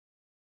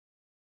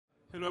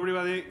Hello,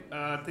 everybody.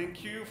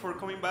 Thank you for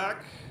coming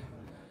back.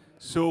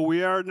 So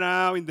we are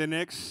now in the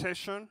next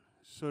session.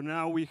 So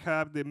now we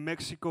have the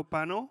Mexico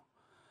panel.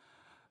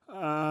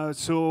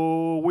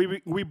 So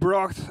we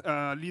brought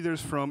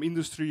leaders from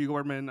industry,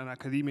 government, and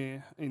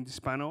academia in this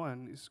panel,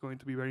 and it's going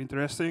to be very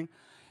interesting.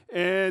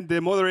 And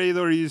the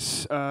moderator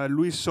is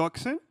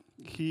Soenksen.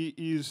 He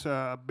is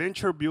a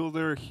venture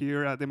builder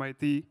here at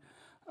MIT,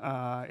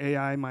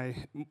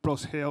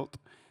 AI+Health,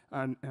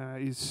 and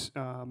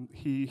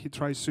he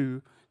tries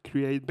to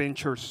create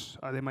ventures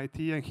at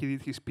MIT, and he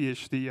did his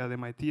PhD at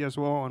MIT as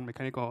well on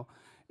mechanical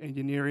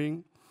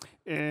engineering.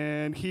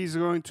 And he's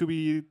going to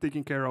be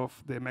taking care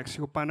of the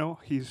Mexico panel.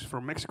 He's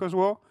from Mexico as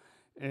well,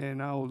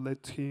 and I'll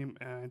let him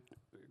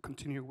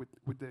continue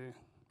with the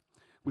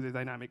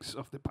dynamics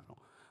of the panel.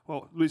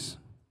 Well, Luis,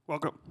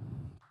 welcome.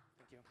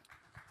 Thank you.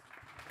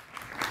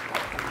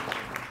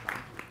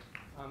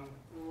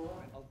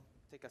 I'll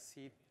take a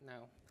seat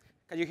now.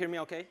 Can you hear me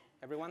okay,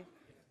 everyone?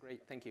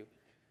 Great, thank you.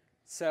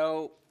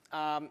 So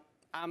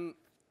I'm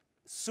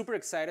super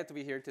excited to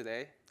be here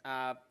today.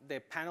 The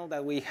panel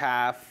that we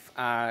have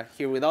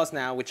here with us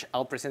now, which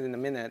I'll present in a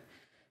minute,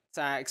 it's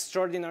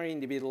extraordinary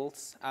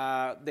individuals.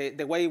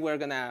 The way we're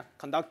going to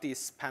conduct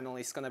this panel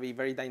is going to be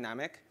very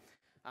dynamic.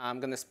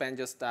 I'm going to spend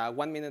just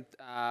 1 minute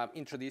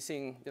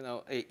introducing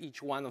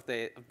each one of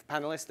the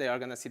panelists. They are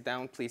going to sit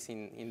down, please,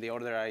 in the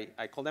order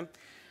I call them.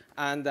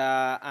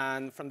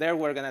 And from there,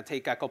 we're going to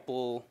take a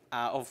couple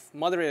of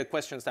moderated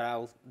questions that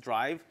I'll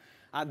drive.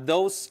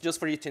 Those, just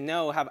for you to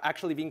know, have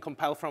actually been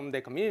compiled from the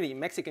community,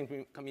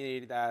 Mexican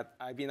community that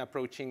I've been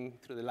approaching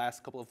through the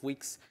last couple of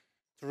weeks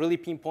to really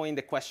pinpoint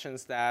the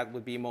questions that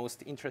would be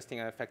most interesting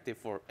and effective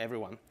for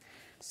everyone.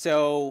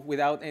 So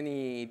without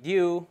any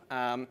ado,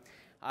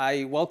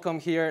 I welcome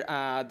here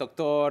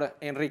Dr.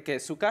 Enrique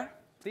Sucar,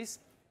 please.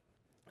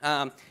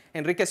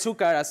 Enrique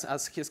Sucar,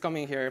 as he's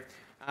coming here,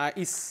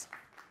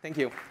 thank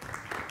you.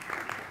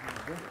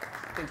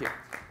 Thank you.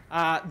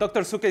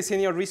 Dr. Sucar is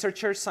Senior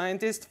Researcher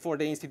Scientist for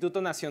the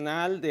Instituto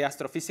Nacional de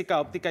Astrofísica,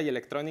 Óptica y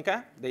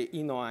Electrónica, the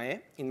INOAE,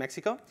 in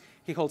Mexico.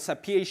 He holds a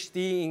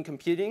PhD in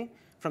computing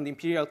from the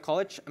Imperial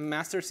College, a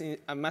master's in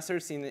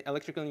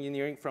electrical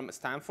engineering from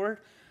Stanford,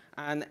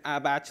 and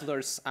a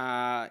bachelor's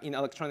in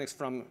electronics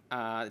from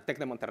Tec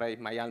de Monterrey,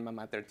 my alma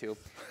mater too.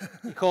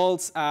 He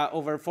holds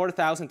over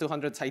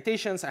 4,200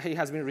 citations. He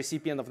has been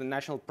recipient of the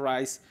National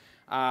Prize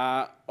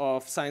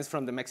of Science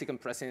from the Mexican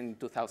President in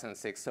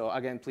 2006. So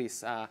again,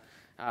 please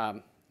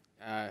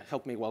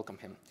help me welcome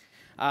him.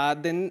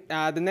 Then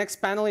the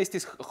next panelist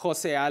is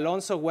Jose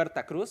Alonso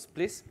Huerta Cruz.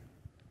 Please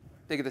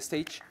take the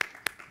stage.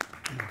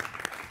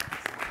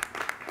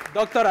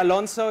 Dr.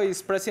 Alonso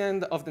is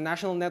president of the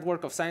National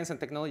Network of Science and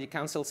Technology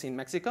Councils in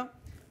Mexico.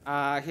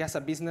 He has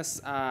a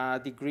business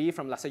degree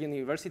from La Salle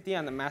University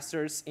and a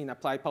master's in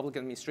applied public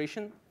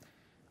administration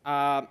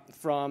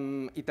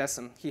from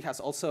ITESM. He has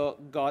also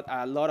got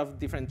a lot of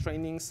different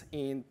trainings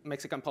in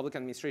Mexican public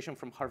administration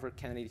from Harvard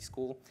Kennedy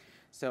School.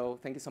 So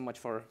thank you so much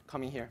for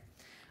coming here.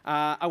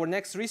 Our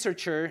next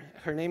researcher,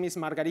 her name is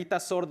Margarita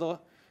Sordo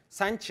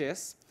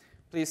Sanchez.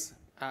 Please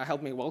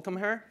help me welcome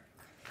her.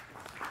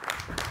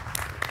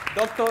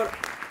 Dr.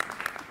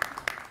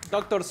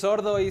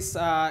 Sordo is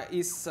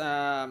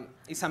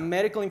a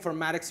medical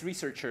informatics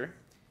researcher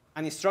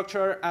and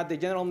instructor at the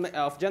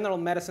general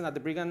medicine at the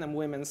Brigham and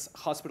Women's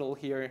Hospital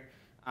here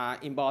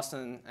in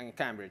Boston and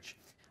Cambridge,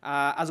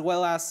 as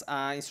well as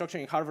instructor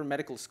in Harvard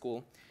Medical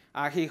School.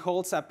 He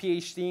holds a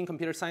PhD in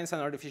computer science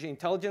and artificial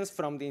intelligence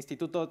from the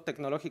Instituto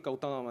Tecnológico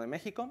Autónomo de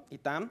México,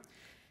 ITAM.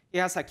 He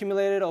has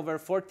accumulated over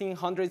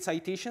 1,400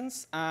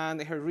 citations,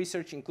 and her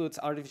research includes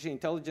artificial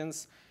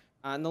intelligence,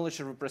 knowledge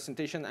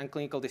representation, and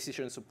clinical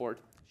decision support.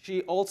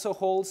 She also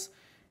holds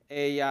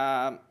a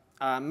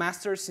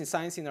master's in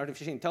science in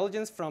artificial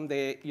intelligence from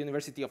the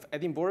University of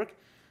Edinburgh,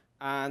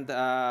 and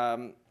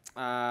a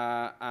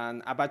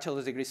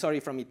bachelor's degree,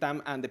 from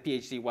ITAM, and the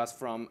PhD was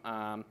from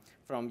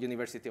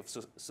University of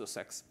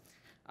Sussex.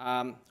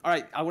 All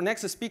right, our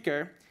next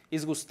speaker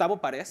is Gustavo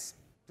Parés,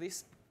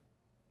 please.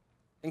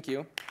 Thank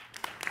you.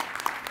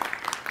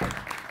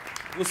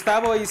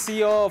 Gustavo is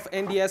CEO of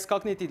NDS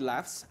Cognitive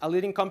Labs, a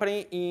leading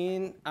company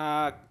in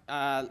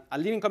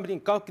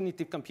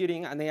cognitive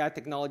computing and AI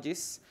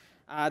technologies,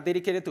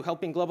 dedicated to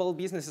helping global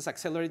businesses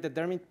accelerate the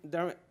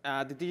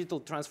digital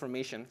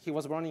transformation. He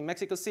was born in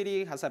Mexico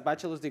City, has a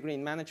bachelor's degree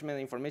in management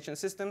and information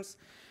systems,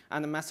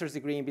 and a master's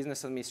degree in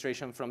business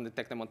administration from the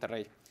Tec de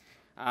Monterrey.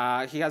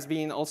 He has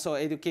been also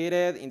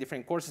educated in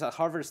different courses at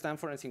Harvard,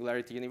 Stanford, and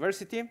Singularity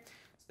University.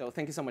 So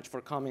thank you so much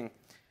for coming.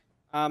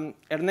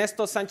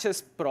 Ernesto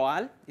Sanchez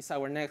Proal is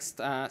our next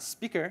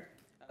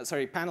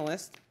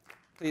panelist.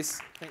 Please,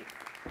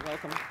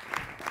 welcome.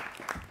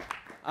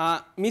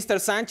 Mr.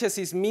 Sanchez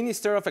is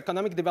Minister of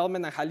Economic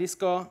Development at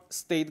Jalisco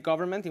State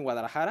Government in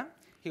Guadalajara.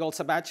 He holds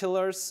a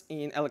bachelor's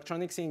in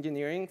electronics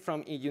engineering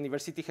from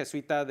University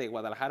Jesuita de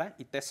Guadalajara,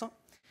 ITESO,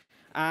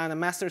 and a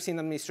master's in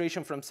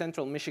administration from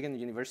Central Michigan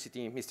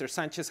University. Mr.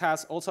 Sanchez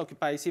has also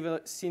occupied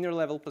senior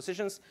level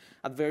positions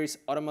at various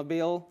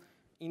automobile,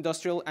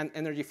 industrial and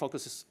energy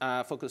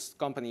focused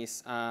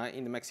companies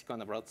in Mexico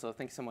and abroad. So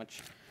thank you so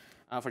much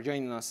for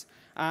joining us.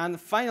 And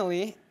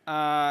finally,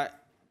 our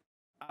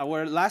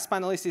last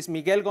panelist is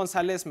Miguel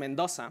González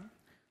Mendoza.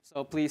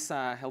 So please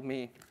help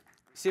me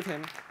receive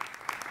him.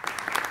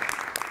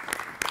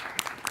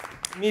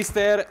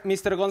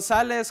 Mr.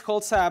 González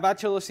holds a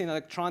bachelor's in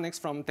electronics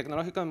from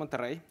Tecnológico de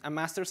Monterrey, a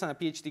master's and a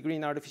PhD degree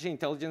in artificial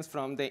intelligence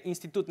from the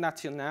Instituto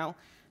Nacional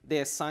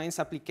des Sciences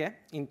Appliquées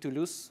in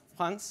Toulouse,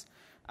 France.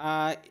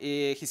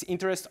 His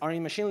interests are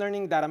in machine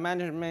learning, data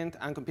management,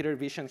 and computer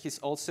vision. He's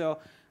also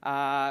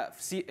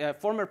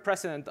former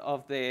president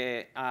of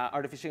the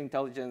Artificial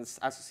Intelligence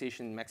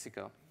Association in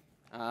Mexico.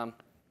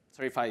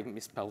 Sorry if I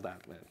misspelled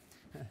that. But.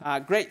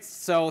 Great.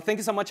 So thank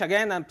you so much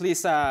again, and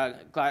please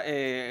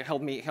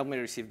help me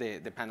receive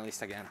the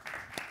panelists again.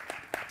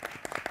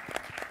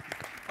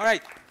 All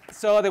right.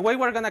 So the way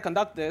we're going to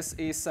conduct this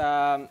is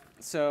now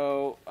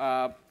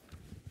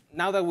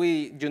that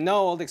you know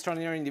all the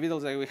extraordinary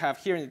individuals that we have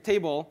here in the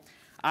table,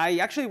 I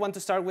actually want to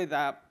start with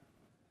a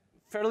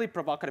fairly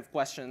provocative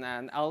question,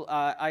 and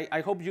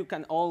I hope you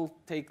can all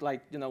take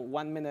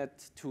 1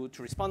 minute to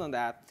respond on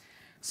that.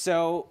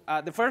 So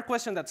the first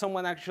question that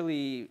someone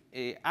actually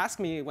asked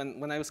me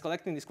when I was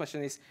collecting this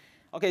question is,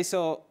 okay,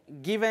 so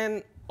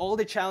given all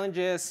the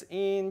challenges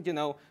in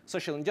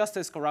social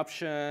injustice,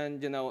 corruption,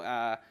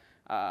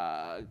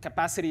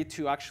 capacity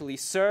to actually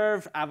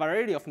serve a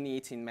variety of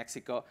needs in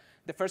Mexico,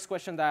 the first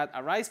question that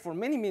arises for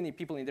many, many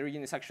people in the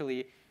region is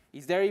actually,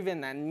 is there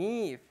even a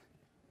need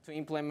to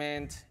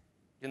implement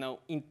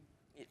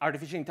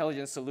artificial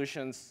intelligence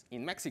solutions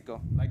in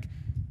Mexico? Like,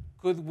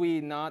 could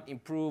we not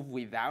improve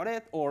without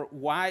it? Or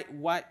why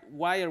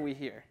are we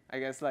here? I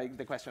guess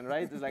the question,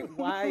 right? It's like,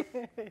 why?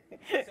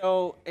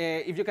 So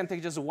if you can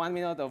take just 1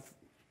 minute of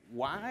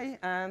why,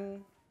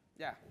 and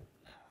yeah.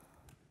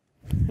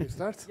 You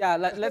start? Yeah,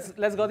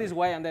 let's go this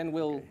way, and then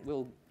we'll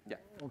yeah.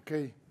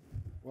 Okay.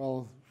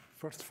 Well,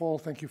 first of all,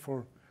 thank you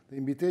for the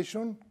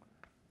invitation.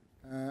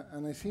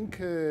 And I think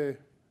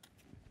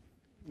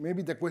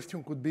maybe the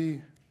question could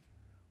be,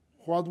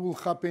 what will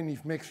happen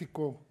if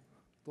Mexico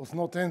does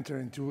not enter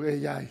into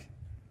AI?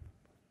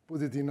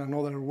 Put it in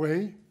another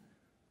way.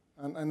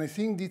 And I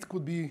think this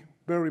could be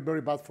very,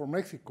 very bad for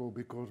Mexico,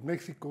 because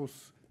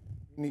Mexico's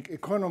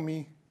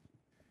economy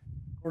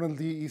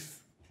currently is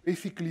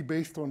basically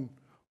based on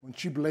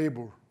cheap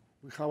labor.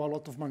 We have a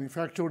lot of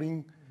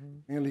manufacturing,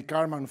 mainly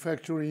car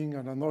manufacturing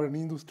and other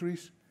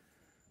industries.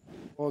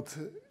 But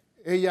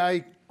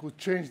AI could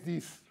change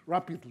this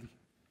rapidly.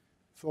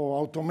 So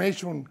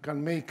automation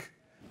can make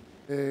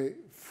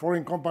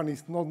foreign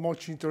companies not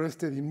much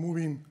interested in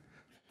moving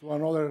to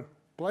another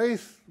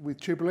place with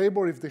cheap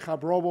labor if they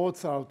have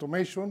robots or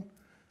automation.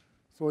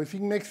 So I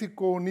think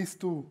Mexico needs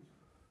to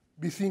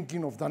be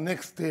thinking of the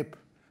next step.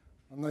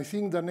 And I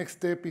think the next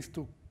step is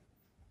to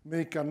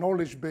make a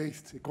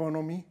knowledge-based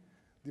economy,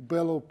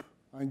 develop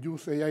and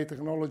use AI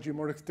technology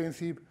more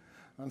extensive,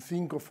 and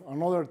think of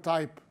another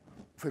type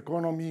of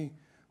economy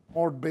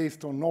more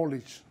based on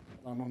knowledge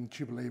than on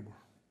cheap labor.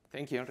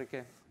 Thank you,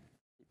 Enrique.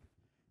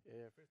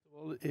 First of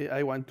all,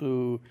 I want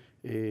to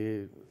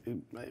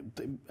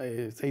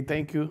say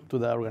thank you to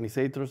the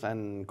organizers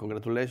and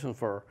congratulations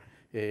for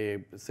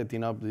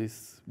setting up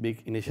this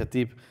big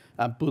initiative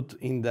and put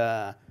in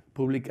the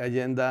public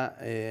agenda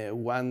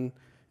one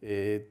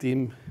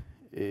theme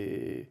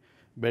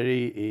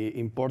very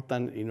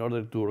important in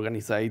order to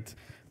organize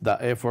the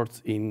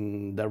efforts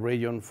in the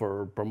region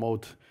for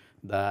promote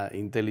the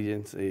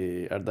intelligence,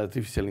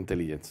 artificial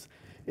intelligence.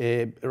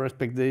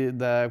 Respect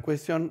the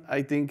question,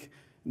 I think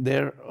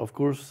of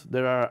course,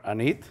 there are a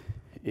need.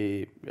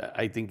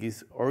 I think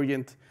it's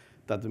urgent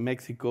that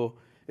Mexico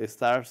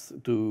starts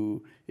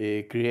to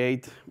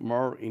create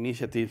more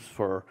initiatives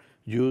for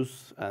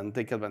use and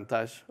take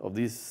advantage of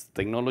this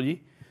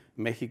technology.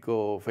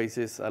 Mexico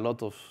faces a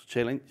lot of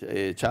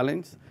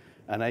challenge,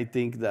 and I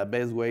think the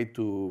best way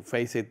to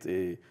face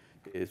it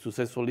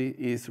successfully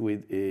is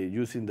with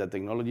using the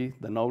technology,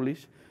 the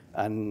knowledge,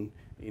 and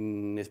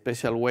in a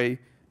special way,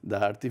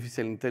 the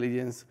artificial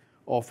intelligence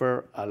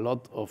offer a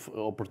lot of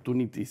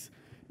opportunities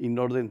in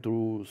order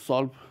to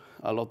solve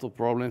a lot of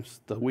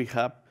problems that we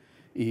have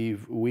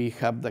if we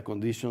have the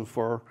conditions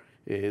for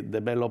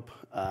develop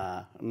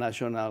a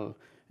national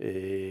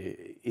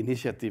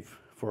initiative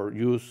for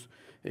use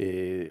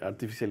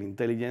artificial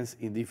intelligence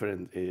in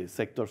different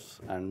sectors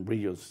and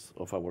regions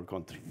of our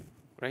country.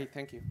 Great,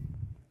 thank you.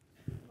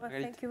 Well,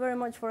 thank you very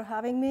much for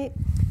having me.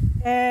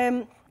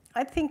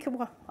 I think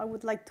I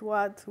would like to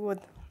add to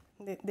what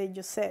they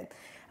just said.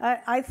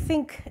 I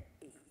think,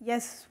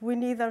 yes, we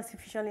need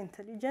artificial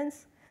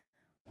intelligence.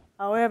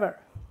 However,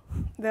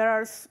 there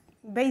are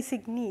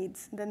basic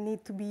needs that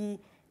need to be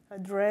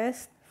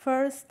addressed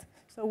first.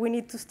 So we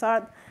need to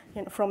start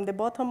from the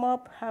bottom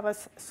up, have a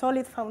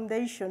solid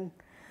foundation,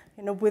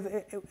 with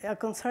a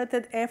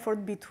concerted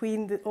effort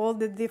between all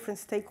the different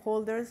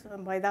stakeholders.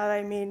 And by that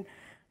I mean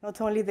not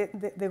only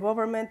the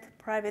government,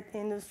 private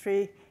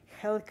industry,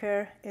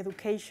 healthcare,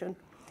 education.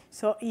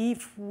 So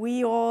if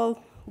we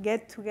all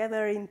get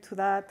together into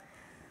that,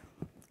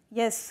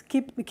 yes,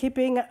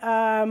 keeping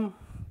an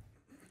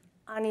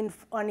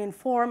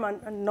informed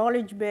and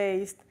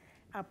knowledge-based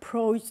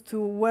approach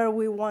to where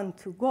we want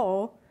to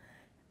go,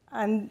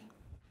 and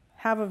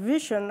have a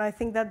vision. I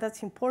think that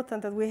that's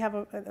important, that we have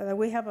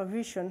a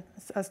vision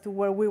as to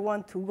where we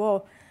want to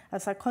go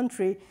as a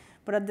country.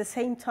 But at the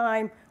same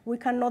time, we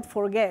cannot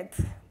forget,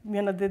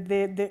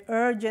 the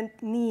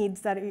urgent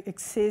needs that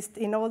exist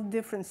in all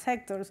different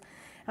sectors.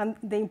 And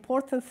the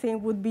important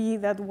thing would be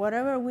that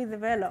whatever we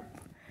develop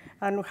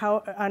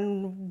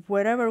and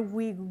wherever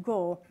we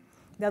go,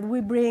 that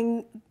we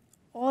bring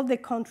all the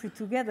country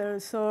together.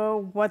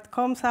 So what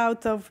comes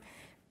out of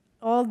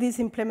all these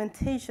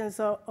implementations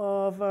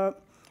of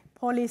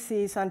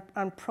policies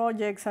and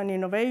projects and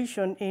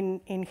innovation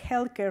in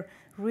healthcare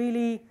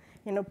really,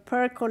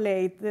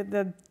 percolate,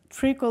 the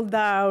trickle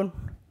down,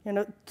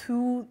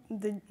 to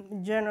the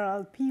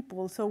general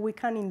people, so we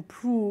can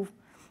improve,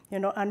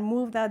 and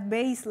move that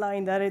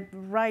baseline that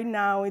right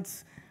now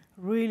it's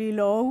really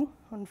low,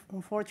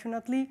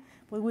 unfortunately,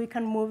 but we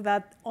can move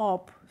that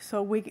up.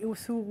 So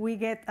we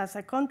get, as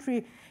a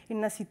country,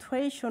 in a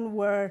situation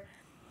where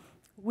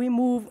we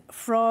move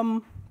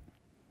from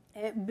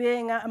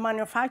being a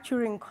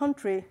manufacturing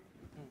country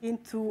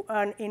into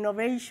an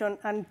innovation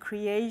and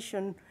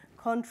creation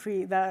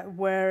country,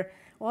 where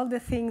all the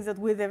things that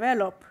we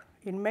develop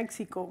in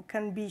Mexico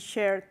can be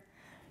shared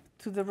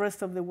to the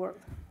rest of the world.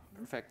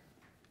 Perfect.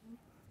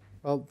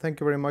 Well, thank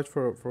you very much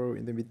for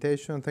the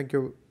invitation. Thank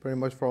you very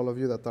much for all of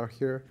you that are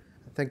here.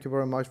 Thank you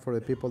very much for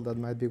the people that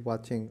might be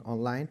watching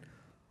online.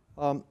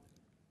 I'm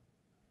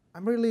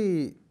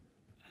really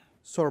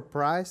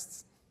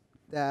surprised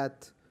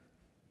that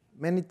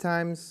many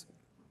times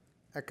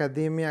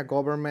academia,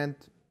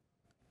 government,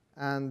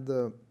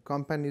 and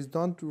companies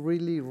don't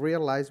really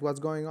realize what's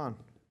going on.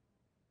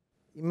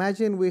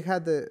 Imagine we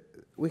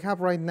have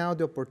right now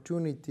the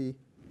opportunity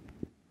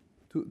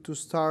to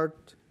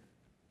start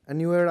a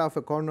new era of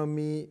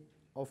economy,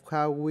 of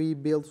how we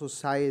build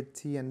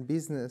society and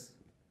business.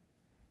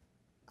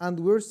 And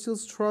we're still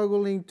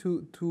struggling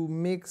to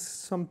mix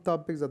some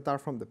topics that are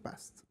from the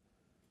past.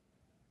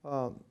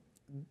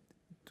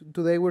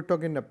 Today we're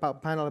talking about a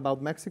panel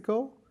about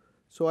Mexico.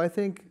 So I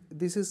think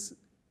this is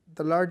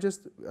the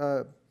largest.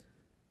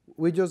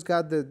 We just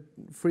got the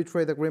free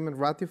trade agreement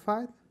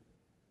ratified.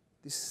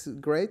 This is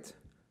great.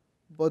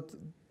 But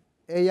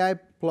AI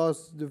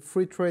plus the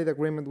free trade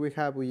agreement we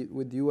have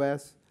with the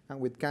US and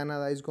with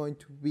Canada is going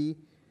to be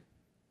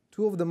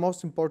two of the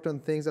most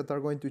important things that are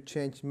going to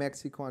change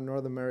Mexico and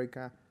North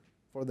America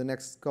for the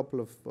next couple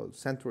of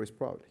centuries,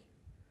 probably.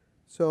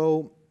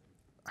 So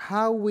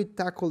how we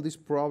tackle this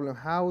problem,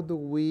 how do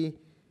we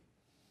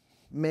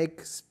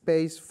make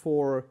space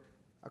for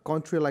a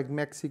country like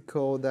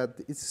Mexico that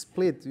is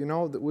split?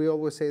 We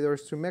always say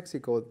there's two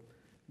Mexico.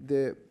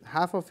 The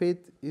half of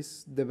it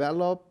is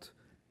developed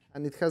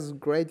and it has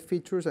great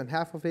features, and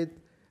half of it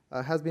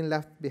has been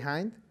left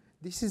behind.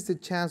 This is the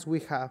chance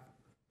we have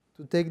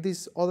to take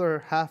this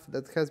other half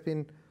that has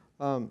been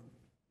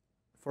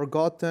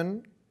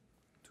forgotten,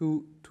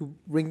 to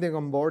bring them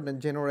on board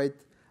and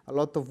generate a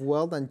lot of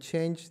wealth and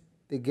change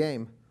the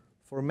game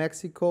for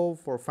Mexico,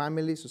 for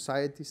families,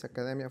 societies,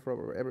 academia,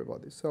 for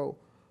everybody. So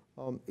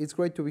it's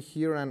great to be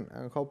here,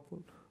 and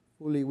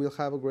hopefully we'll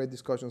have a great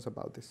discussions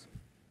about this.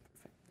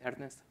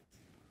 Ernesto.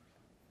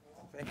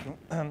 Thank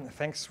you.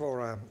 Thanks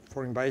for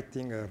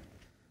inviting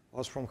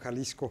us from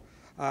Jalisco.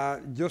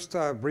 Just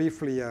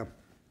briefly, a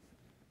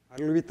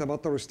little bit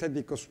about our state,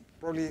 because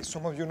probably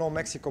some of you know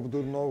Mexico, but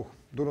do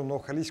not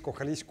know Jalisco.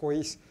 Jalisco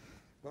is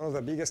one of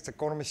the biggest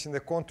economies in the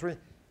country.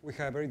 We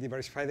have a very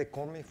diversified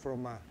economy,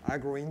 from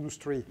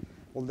agro-industry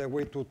all the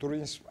way to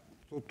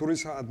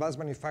tourism, advanced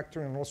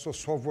manufacturing, and also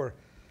software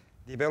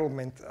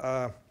development.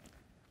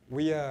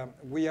 We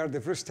are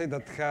the first state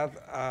that had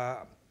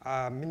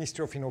a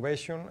Ministry of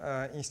Innovation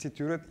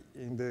instituted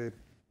in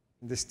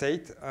the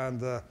state,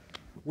 and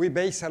we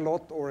base a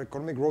lot our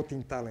economic growth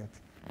in talent.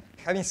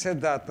 Having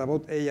said that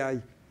about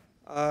AI,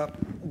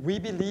 we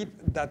believe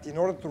that in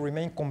order to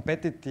remain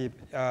competitive,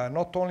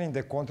 not only in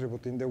the country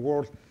but in the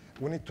world,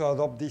 we need to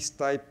adopt this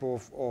type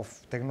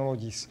of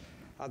technologies.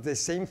 The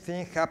same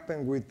thing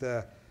happened with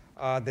the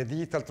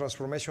digital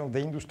transformation of the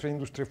industry,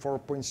 Industry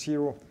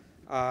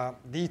 4.0,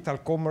 digital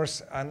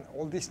commerce, and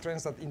all these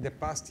trends that in the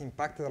past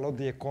impacted a lot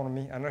the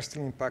economy and are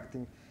still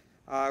impacting.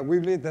 We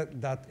believe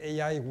that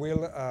AI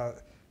will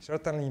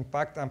certainly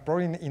impact, and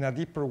probably in a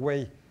deeper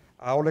way,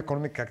 all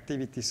economic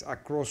activities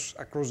across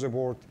the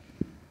board.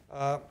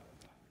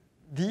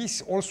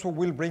 These also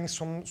will bring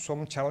some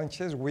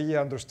challenges. We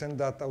understand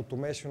that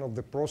automation of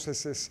the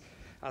processes,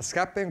 as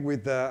happened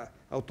with the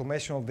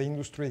automation of the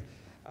industry,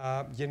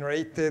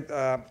 generated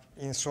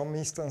in some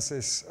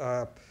instances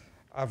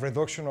a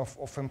reduction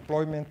of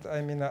employment,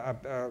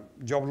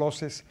 job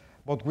losses.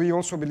 But we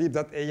also believe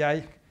that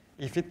AI,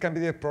 if it can be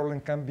the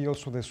problem, can be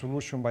also the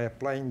solution by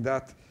applying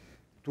that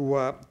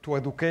to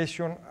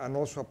education and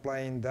also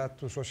applying that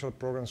to social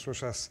programs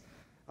such as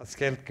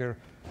healthcare.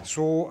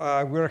 So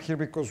we are here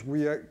because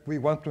we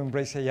want to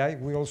embrace AI.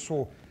 We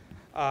also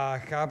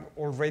have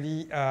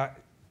already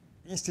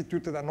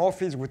instituted an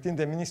office within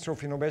the Ministry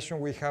of Innovation.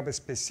 We have a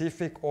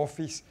specific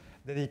office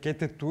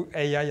dedicated to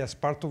AI as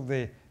part of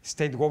the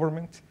state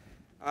government.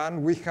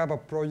 And we have a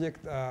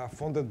project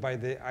funded by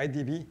the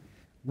IDB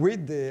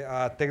with the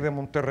Tec de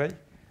Monterrey,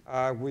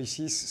 which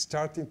is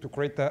starting to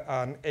create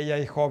an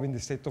AI hub in the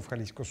state of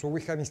Jalisco. So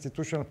we have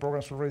institutional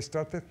programs already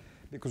started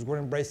because we're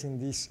embracing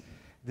this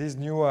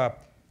new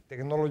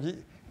technology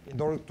in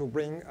order to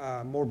bring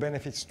more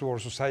benefits to our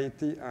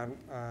society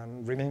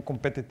and remain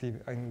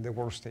competitive in the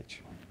world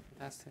stage.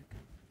 Fantastic.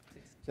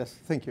 Please. Yes,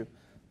 thank you.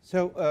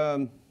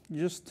 So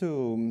just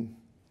to,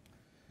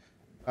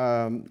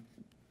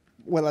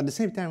 well, at the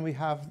same time, we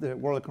have the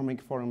World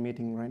Economic Forum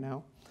meeting right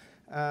now.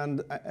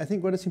 And I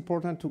think what is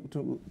important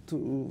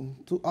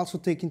to also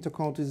take into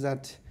account is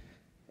that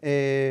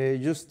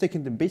just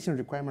taking the basic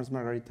requirements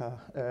Margarita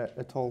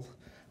et al.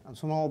 And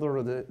some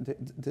other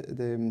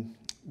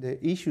the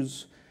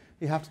issues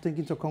you have to take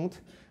into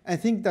account. I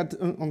think that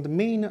on the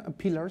main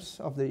pillars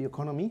of the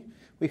economy,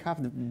 we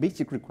have the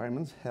basic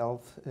requirements,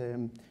 health,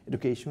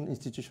 education,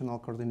 institutional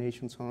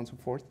coordination, so on and so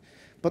forth,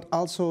 but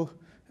also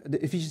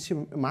the efficiency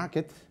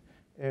market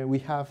we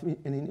have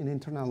in an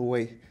internal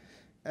way.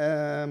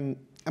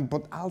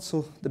 But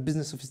also the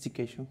business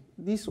sophistication.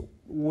 These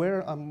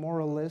were more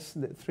or less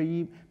the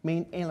three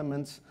main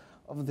elements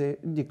of the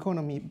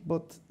economy,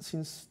 but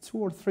since 2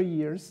 or 3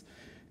 years,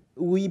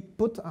 we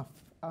put a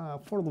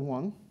fourth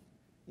one,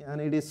 and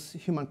it is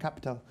human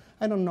capital.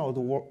 I don't know the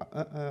word,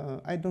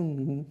 I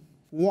don't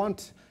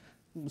want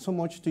so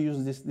much to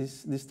use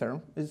this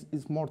term.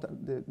 It's more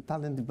the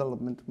talent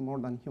development more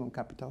than human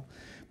capital.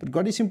 But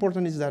what is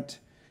important is that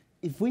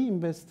if we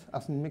invest,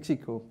 as in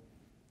Mexico,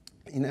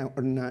 in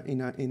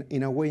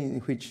a way in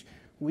which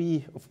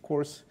we, of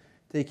course,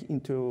 take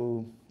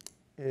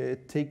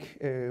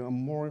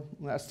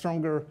a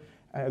stronger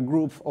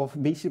group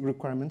of basic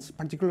requirements,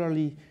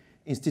 particularly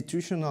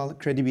institutional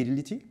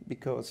credibility,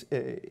 because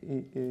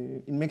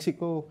in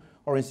Mexico,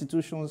 our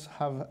institutions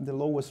have the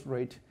lowest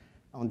rate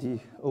on the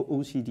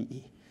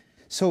OCDE.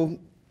 So,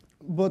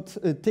 but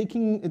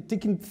taking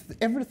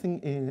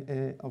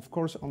everything, of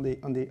course, on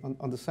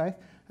the side,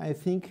 I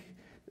think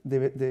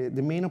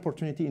the main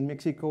opportunity in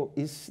Mexico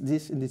is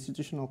this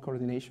institutional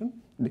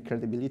coordination, the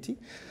credibility,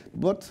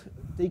 but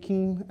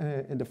taking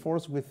the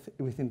force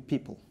within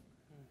people.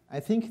 I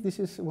think this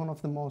is one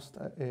of the most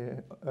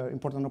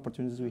important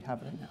opportunities we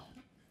have right now.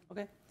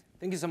 Okay,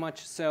 thank you so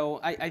much. So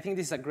I think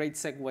this is a great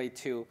segue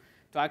to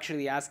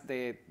actually ask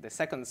the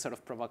second sort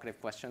of provocative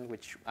question,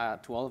 which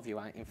to all of you,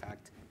 in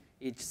fact,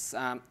 it's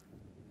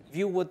if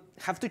you would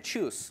have to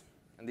choose,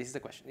 and this is the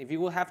question, if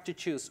you will have to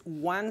choose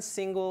one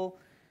single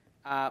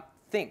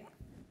thing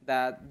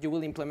that you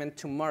will implement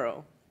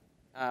tomorrow,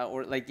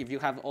 or like if you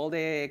have all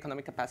the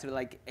economic capacity,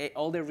 like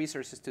all the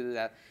resources to do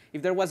that,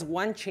 if there was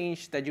one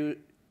change that you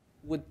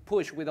would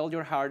push with all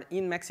your heart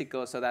in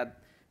Mexico so that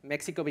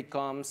Mexico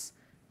becomes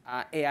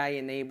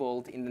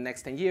AI-enabled in the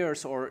next 10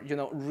 years, or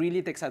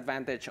really takes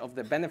advantage of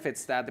the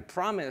benefits that the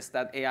promise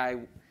that AI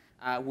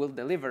will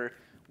deliver,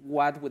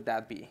 what would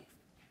that be?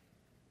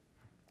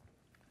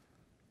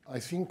 I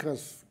think,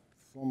 as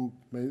some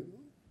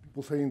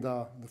people say in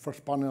the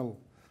first panel,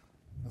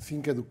 I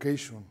think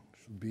education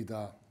should be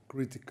the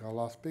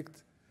critical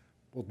aspect,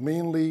 but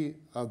mainly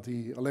at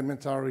the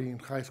elementary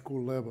and high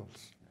school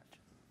levels.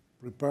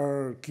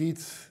 Prepare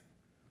kids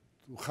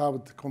to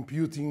have the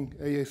computing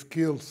AI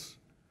skills.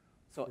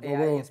 So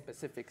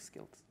AI-specific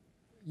skills?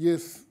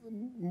 Yes.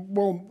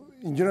 Well,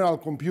 in general,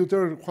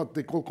 computer, what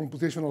they call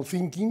computational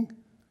thinking,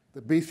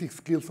 the basic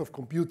skills of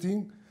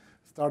computing,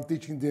 start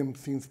teaching them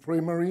since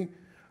primary.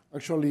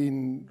 Actually,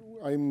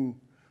 I'm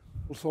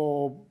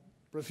also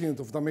president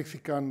of the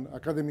Mexican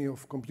Academy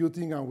of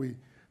Computing, and we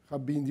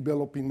have been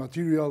developing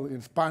material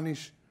in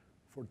Spanish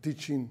for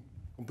teaching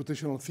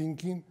computational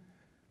thinking.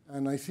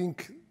 And I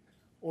think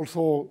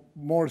also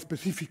more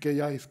specific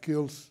AI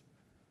skills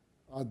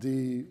at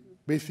the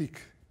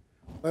basic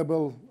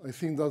level, I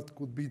think that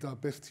could be the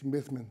best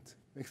investment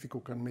Mexico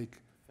can make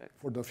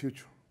for the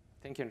future.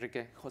 Thank you,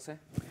 Enrique. Jose?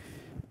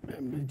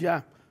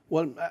 Yeah,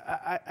 well,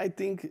 I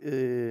think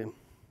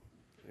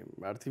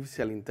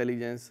artificial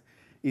intelligence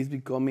is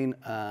becoming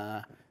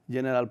a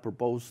general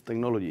purpose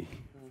technology.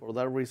 For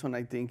that reason,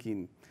 I think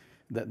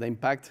the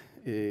impact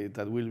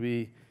that will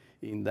be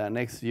in the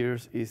next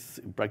years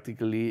is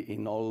practically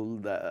in all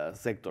the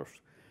sectors.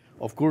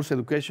 Of course,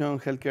 education,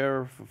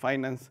 healthcare,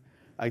 finance,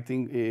 I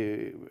think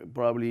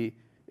probably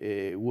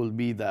will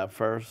be the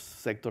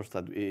first sectors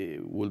that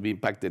will be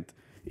impacted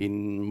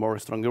in more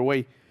stronger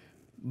way.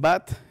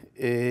 But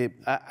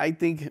I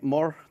think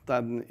more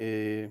than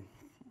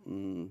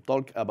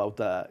talk about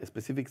a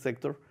specific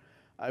sector,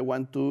 I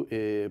want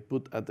to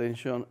put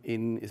attention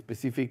in a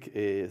specific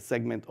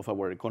segment of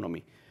our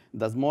economy.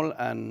 The small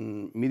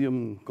and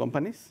medium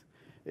companies,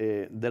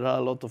 there are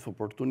a lot of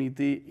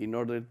opportunity in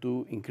order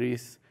to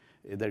increase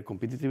their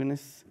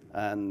competitiveness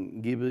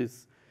and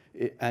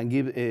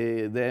give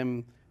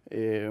them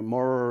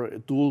more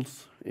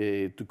tools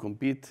to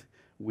compete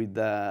with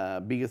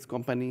the biggest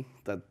company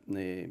that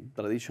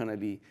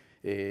traditionally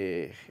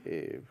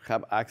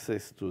have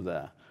access to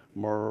the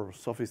more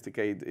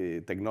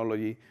sophisticated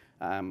technology,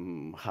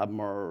 have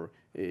more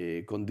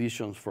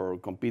conditions for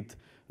compete,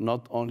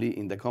 not only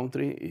in the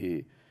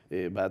country,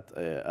 but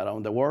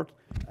around the world.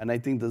 And I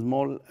think the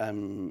small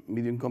and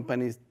medium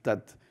companies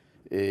that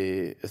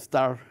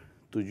start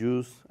to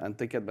use and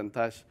take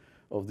advantage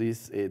of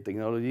this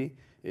technology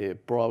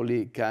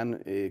probably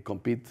can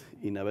compete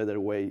in a better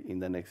way in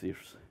the next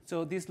years.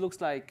 So this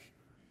looks like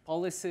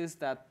policies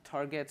that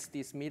targets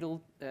these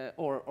middle,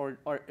 or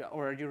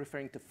are you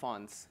referring to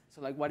funds?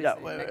 So like what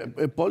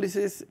is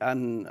policies,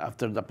 and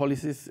after the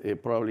policies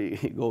probably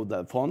go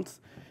the funds,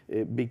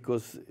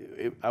 because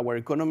our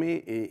economy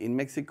in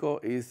Mexico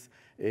is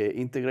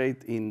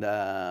integrated in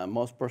the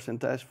most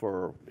percentage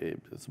for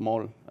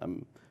small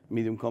and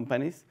medium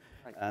companies,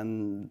 right.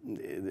 And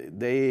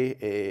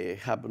they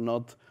have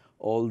not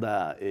all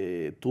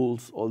the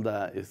tools, all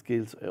the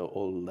skills,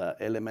 all the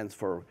elements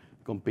for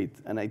compete.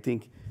 And I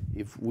think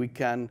if we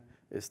can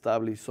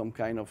establish some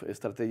kind of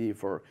strategy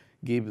for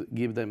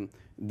give them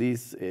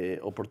this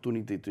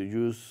opportunity to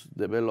use,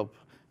 develop,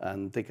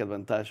 and take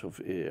advantage of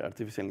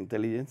artificial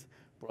intelligence,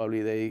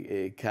 probably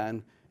they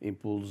can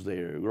impulse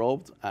their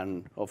growth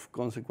and, of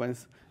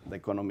consequence, the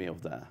economy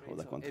of the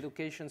country.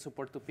 Education,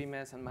 support to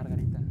pymes, and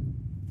Margarita.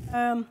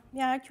 I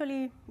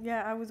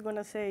was going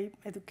to say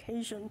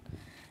education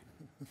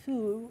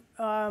too.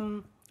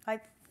 I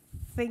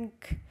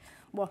think,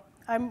 well,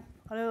 I'm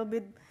a little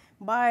bit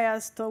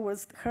biased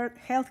towards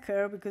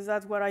healthcare because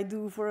that's what I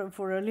do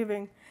for a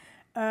living.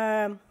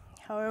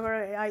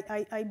 However,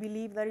 I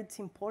believe that it's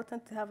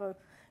important to have a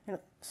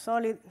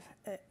solid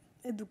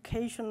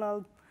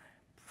educational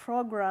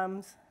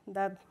programs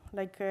that,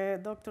 like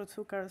Dr.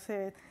 Sucar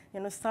said,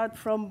 start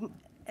from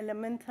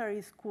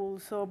elementary school,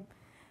 so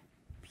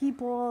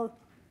people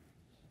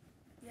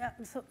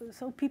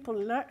people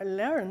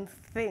learn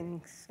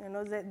things.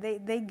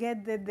 They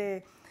get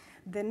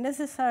the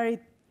necessary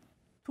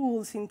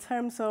tools in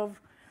terms of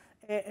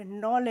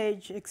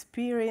knowledge,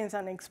 experience,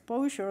 and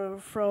exposure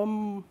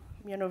from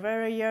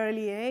very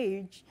early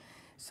age.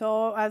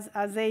 So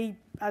as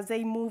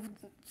they move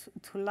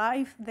to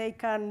life, they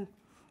can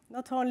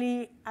not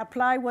only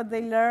apply what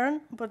they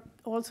learn, but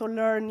also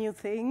learn new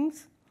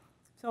things.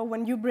 So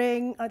when you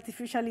bring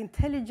artificial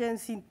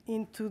intelligence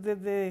into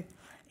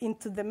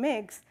the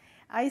mix,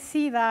 I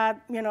see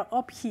that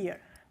up here.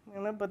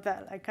 But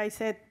like I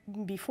said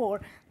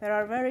before, there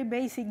are very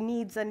basic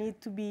needs that need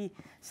to be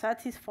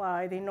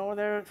satisfied in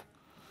order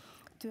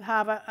to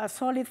have a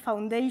solid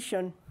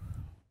foundation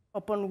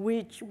upon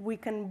which we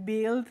can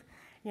build,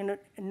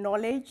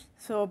 knowledge.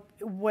 So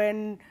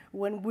when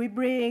we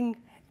bring,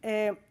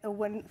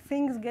 when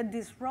things get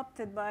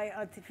disrupted by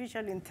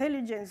artificial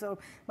intelligence or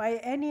by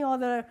any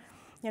other,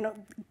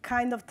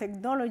 kind of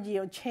technology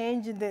or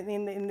change in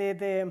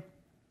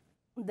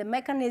the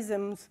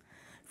mechanisms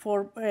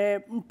for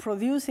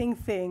producing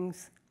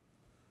things,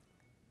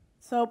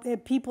 so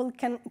people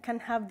can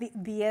have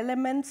the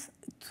elements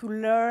to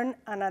learn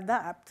and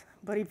adapt.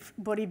 But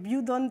if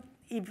you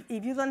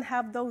don't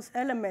have those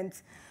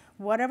elements,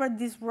 whatever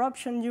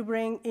disruption you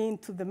bring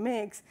into the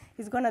mix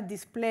is going to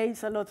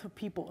displace a lot of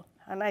people.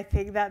 And I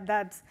think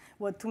that's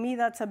to me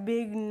that's a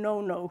big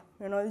no-no.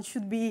 It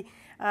should be,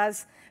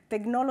 as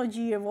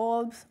technology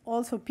evolves,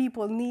 also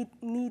people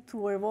need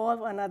to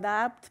evolve and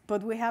adapt,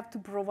 but we have to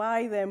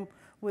provide them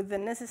with the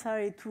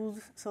necessary tools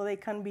so they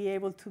can be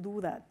able to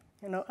do that.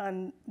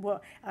 And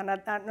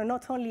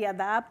not only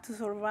adapt to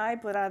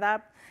survive, but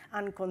adapt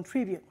and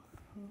contribute.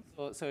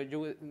 So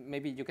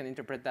maybe you can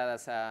interpret that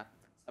as a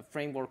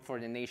framework for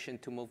the nation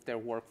to move their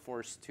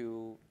workforce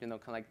to, kind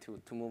of like to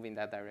move in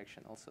that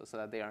direction also, so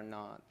that they are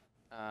not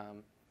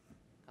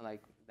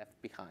like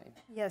left behind.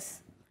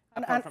 Yes,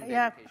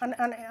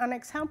 an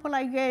example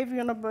I gave,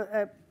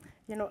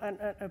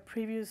 a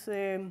previous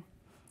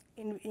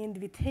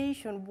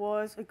invitation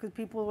was because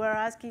people were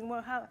asking,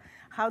 well,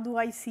 how do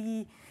I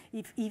see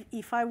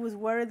if I was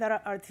worried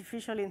that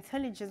artificial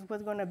intelligence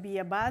was going to be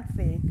a bad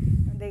thing?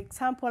 And the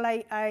example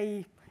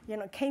I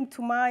came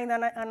to mind,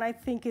 and I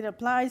think it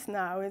applies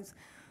now, is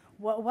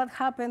what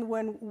happened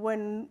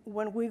when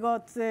we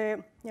got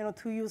to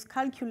use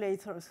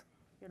calculators.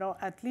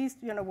 At least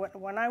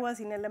when I was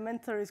in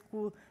elementary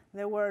school,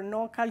 there were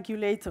no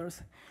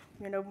calculators.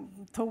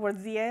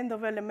 Towards the end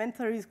of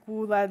elementary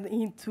school and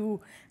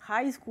into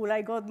high school,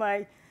 I got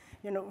my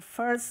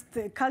first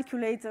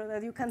calculator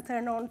that you can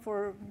turn on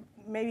for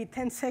maybe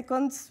 10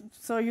 seconds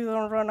so you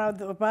don't run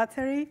out of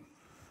battery.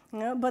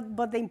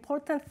 But the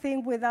important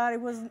thing with that,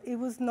 it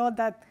was not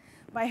that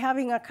by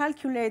having a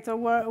calculator,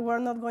 we're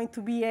not going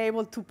to be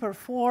able to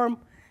perform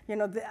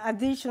the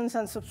additions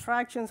and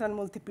subtractions and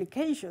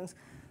multiplications.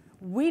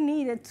 We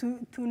needed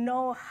to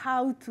know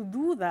how to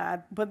do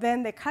that, but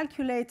then the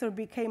calculator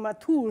became a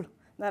tool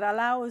that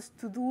allows us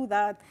to do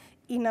that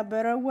in a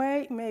better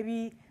way,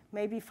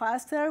 maybe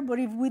faster. But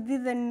if we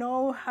didn't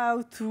know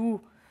how to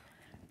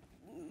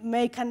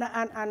make an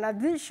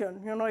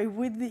addition,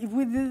 if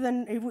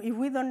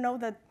we don't know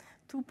that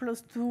 2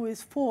 + 2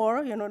 is 4,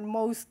 in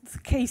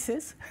most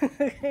cases,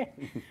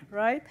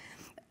 right?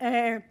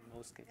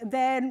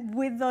 then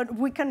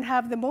we can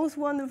have the most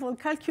wonderful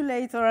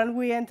calculator, and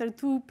we enter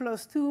 2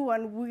 + 2,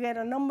 and we get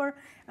a number.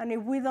 And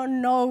if we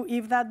don't know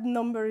if that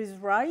number is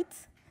right,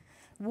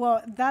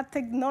 well, that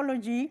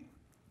technology,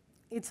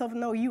 it's of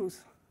no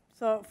use.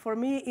 So for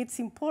me, it's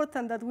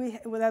important that we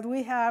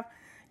have,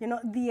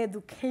 the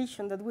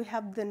education, that we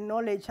have the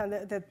knowledge, and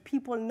that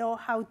people know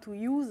how to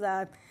use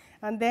that,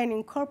 and then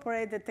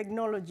incorporate the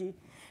technology,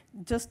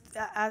 just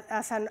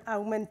as an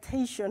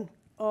augmentation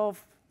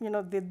of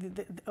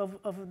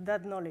of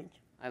that knowledge.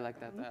 I like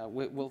that.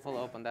 We'll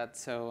follow up on that.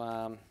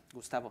 So,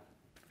 Gustavo.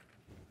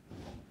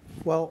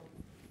 Well,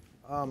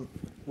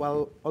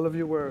 while all of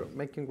you were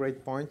making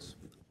great points,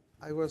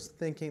 I was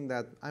thinking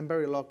that I'm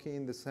very lucky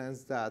in the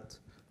sense that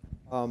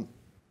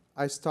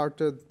I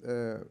started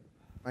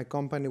my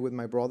company with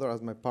my brother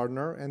as my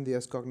partner,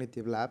 NDS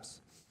Cognitive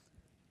Labs.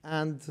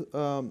 And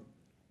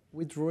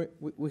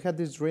we had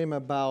this dream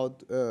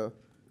about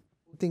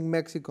putting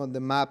Mexico on the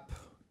map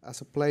as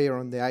a player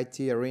on the IT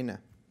arena.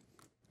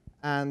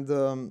 And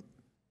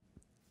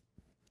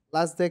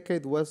last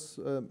decade was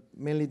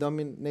mainly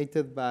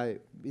dominated by,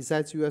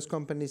 besides US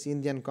companies,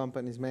 Indian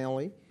companies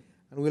mainly,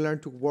 and we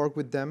learned to work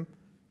with them.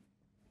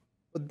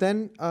 But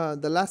then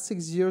the last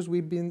 6 years,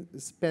 we've been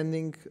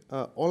spending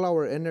all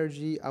our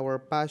energy, our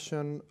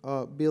passion,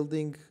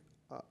 building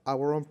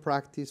our own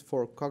practice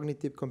for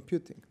cognitive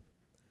computing.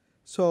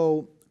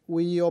 So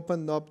we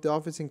opened up the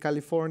office in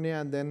California,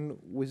 and then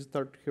we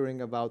started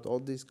hearing about all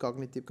this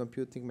cognitive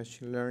computing,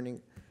 machine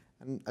learning.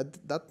 And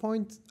at that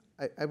point,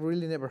 I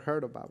really never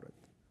heard about it.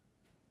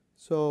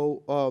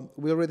 So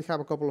we already have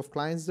a couple of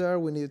clients there.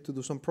 We needed to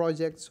do some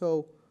projects.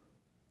 So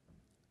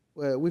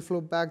we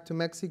flew back to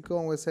Mexico,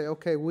 and we say,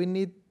 OK, we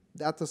need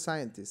data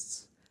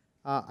scientists.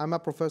 I'm a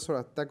professor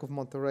at Tech of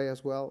Monterrey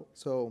as well.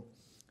 So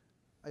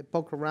I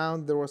poked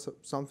around. There was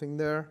something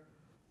there.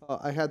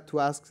 I had to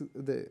ask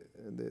the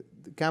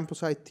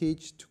campus I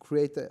teach to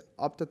create an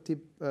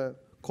optative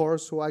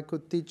course so I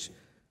could teach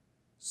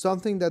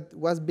something that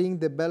was being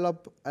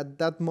developed at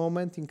that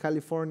moment in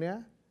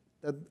California,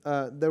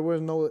 that there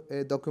was no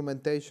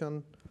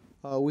documentation.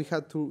 We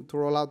had to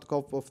roll out a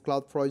couple of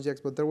cloud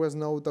projects, but there was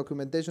no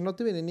documentation, not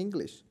even in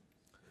English.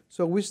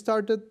 So we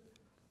started,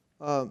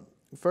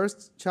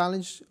 first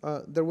challenge,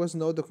 there was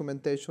no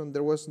documentation,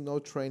 there was no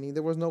training,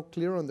 there was no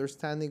clear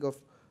understanding of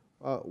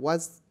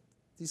what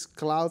this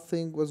cloud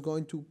thing was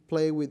going to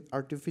play with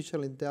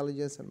artificial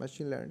intelligence and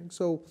machine learning.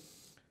 So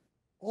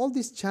all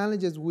these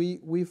challenges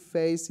we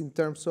face in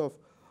terms of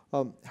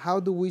how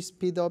do we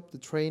speed up the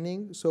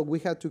training. So we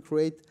had to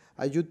create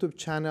a YouTube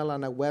channel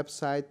and a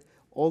website,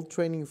 all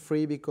training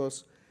free,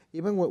 because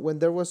even when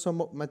there was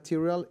some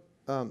material,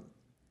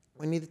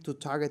 we needed to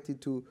target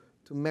it to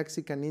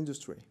Mexican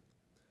industry.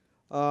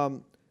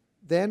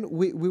 Then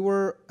we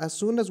were, as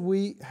soon as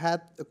we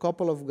had a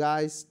couple of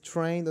guys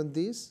trained on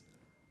this,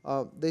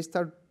 they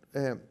start,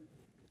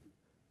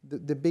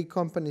 the big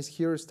companies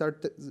here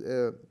started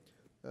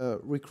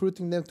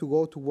recruiting them to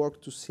go to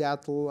work to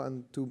Seattle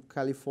and to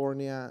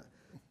California.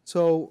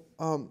 So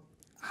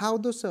how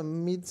does a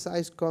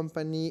mid-sized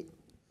company,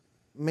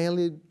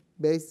 mainly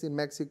based in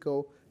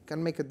Mexico,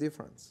 can make a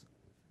difference?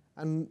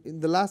 And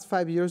in the last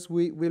 5 years,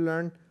 we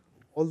learned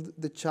all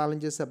the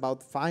challenges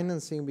about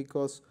financing,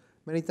 because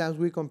many times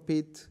we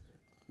compete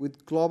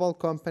with global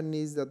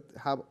companies that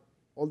have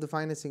all the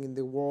financing in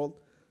the world.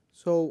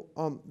 So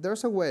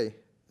there's a way.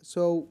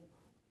 So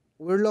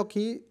we're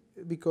lucky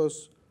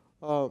because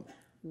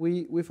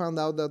we found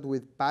out that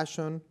with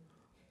passion,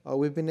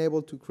 we've been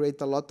able to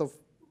create a lot of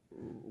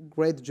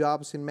great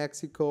jobs in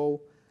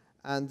Mexico,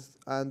 and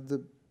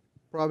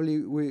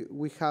probably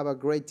we have a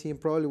great team,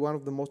 probably one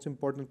of the most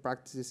important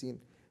practices in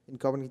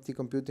cognitive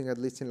computing, at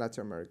least in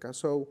Latin America.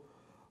 So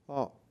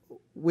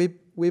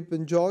we've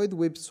enjoyed,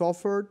 we've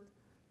suffered.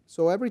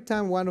 So every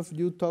time one of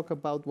you talk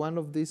about one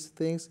of these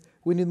things,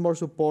 we need more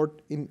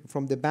support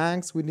from the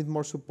banks, we need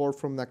more support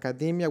from the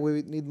academia,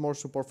 we need more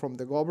support from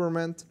the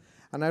government.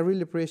 And I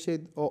really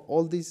appreciate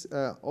all this,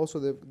 also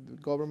the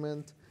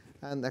government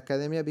and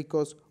academia,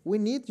 because we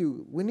need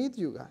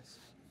you guys.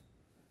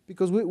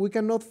 Because we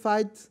cannot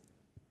fight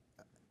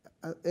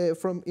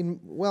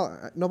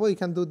nobody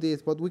can do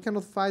this, but we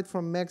cannot fight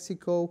from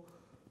Mexico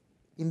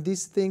in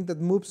this thing that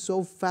moves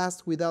so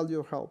fast without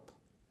your help.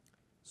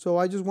 So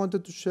I just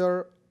wanted to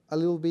share a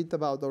little bit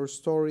about our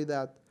story,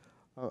 that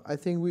I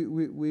think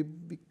we're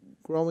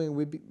growing,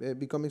 we're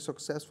becoming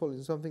successful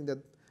in something that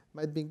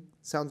might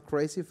sound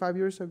crazy 5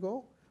 years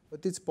ago,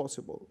 but it's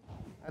possible.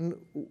 And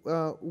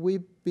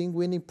we've been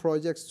winning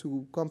projects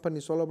to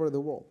companies all over the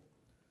world.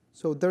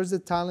 So there's the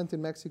talent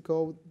in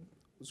Mexico,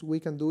 so we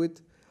can do it.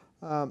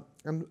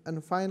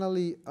 And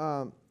finally,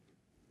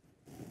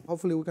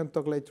 hopefully we can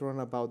talk later on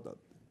about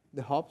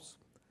the hubs,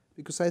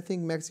 because I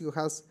think Mexico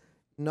has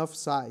enough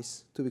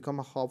size to become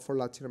a hub for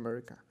Latin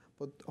America.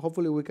 But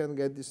hopefully we can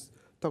get this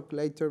talk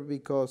later,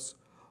 because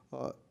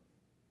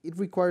it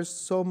requires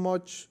so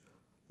much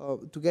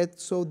to get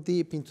so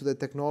deep into the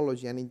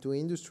technology and into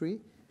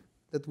industry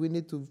that we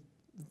need to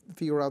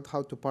figure out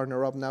how to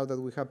partner up now that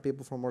we have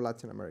people from all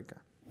Latin America.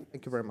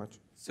 Thank you very much.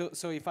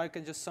 So if I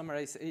can just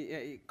summarize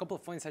a couple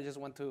of points, I just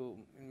want to,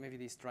 maybe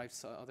this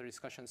drives other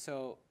discussion.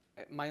 So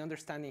my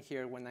understanding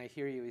here when I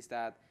hear you is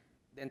that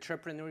the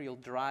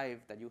entrepreneurial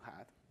drive that you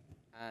had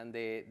and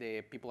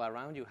the people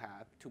around you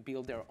have to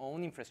build their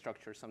own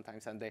infrastructure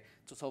sometimes and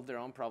to solve their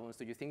own problems,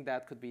 do you think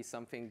that could be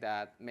something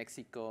that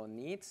Mexico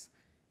needs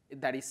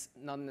that is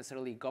not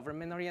necessarily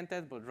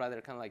government-oriented, but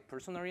rather kind of like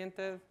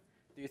person-oriented?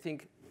 Do you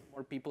think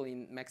more people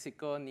in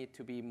Mexico need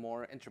to be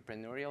more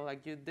entrepreneurial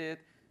like you did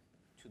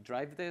to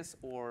drive this,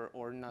 or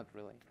not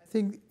really? I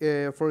think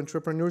for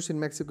entrepreneurs in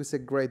Mexico, it's a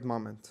great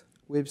moment.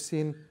 We've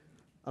seen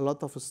a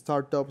lot of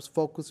startups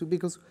focusing,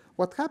 because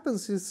what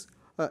happens is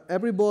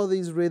everybody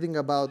is reading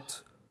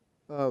about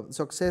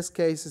success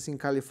cases in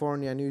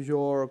California, New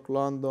York,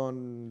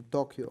 London,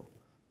 Tokyo.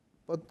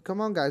 But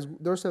come on, guys,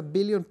 there's 1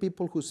 billion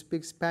people who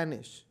speak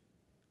Spanish.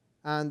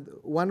 And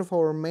one of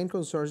our main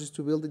concerns is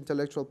to build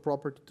intellectual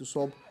property to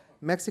solve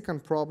Mexican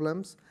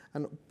problems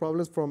and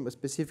problems from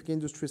specific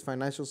industries,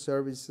 financial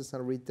services,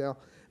 and retail.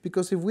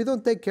 Because if we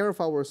don't take care of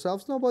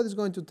ourselves, nobody's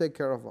going to take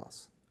care of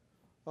us.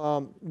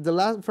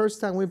 The first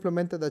time we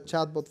implemented a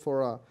chatbot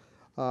for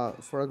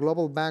a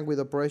global bank with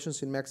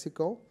operations in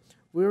Mexico,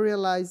 we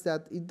realized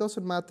that it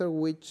doesn't matter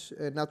which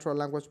natural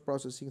language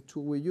processing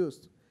tool we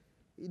used.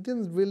 It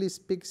didn't really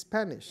speak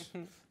Spanish.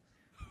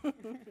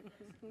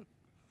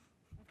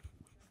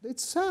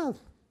 It's sad.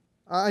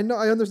 I know.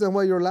 I understand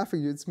why you're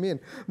laughing. It's mean,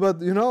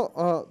 but you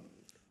know,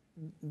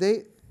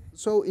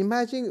 So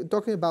imagine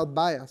talking about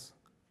bias.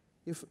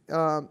 If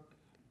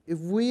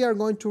we are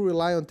going to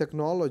rely on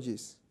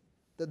technologies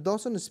that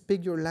doesn't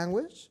speak your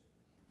language,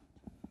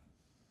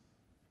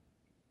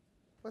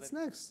 what's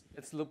next?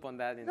 Let's loop on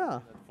that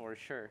for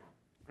sure.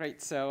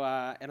 Great. So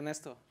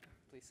Ernesto,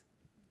 please.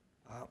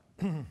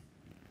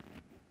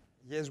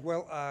 Yes.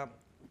 Well,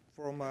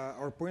 from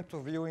our point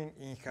of view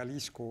in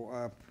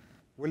Jalisco.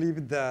 We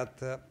believe that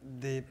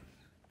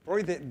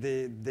probably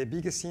the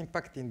biggest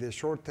impact in the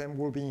short term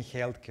will be in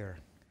healthcare.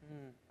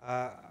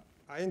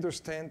 We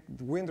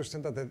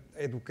understand that the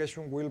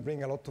education will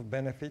bring a lot of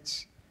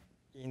benefits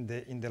in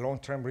the long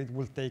term, but it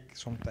will take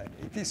some time.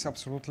 It is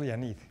absolutely a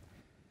need.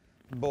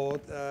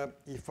 But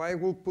if I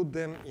will put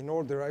them in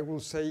order, I will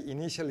say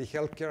initially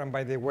healthcare, and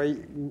by the way,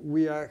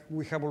 we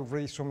have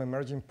already some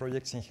emerging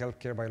projects in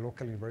healthcare by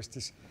local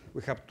universities.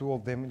 We have 2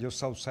 of them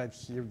just outside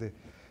here,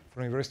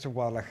 from University of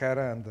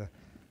Guadalajara and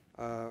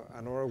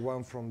another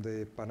one from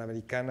the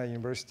Panamericana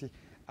University.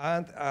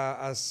 And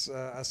as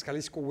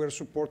Jalisco, we're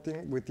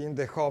supporting within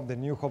the hub, the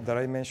new hub that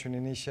I mentioned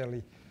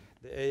initially,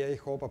 the AI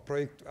hub, a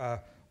project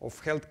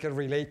of healthcare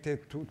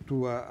related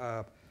to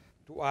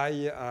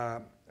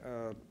eye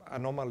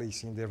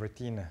anomalies in the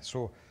retina.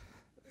 So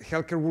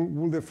healthcare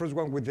will be the first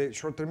one with the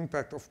short-term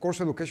impact. Of course,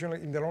 education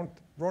in the long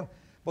run,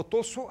 but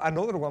also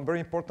another one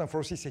very important for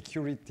us is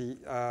security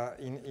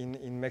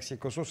in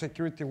Mexico. So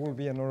security will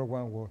be another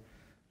one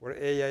where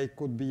AI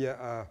could be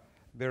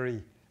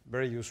very,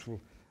 very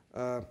useful.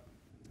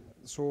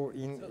 So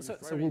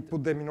if I will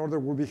put them in order,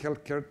 will be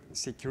healthcare,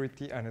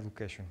 security, and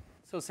education.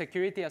 So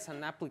security as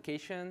an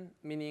application,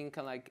 meaning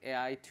kind of like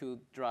AI to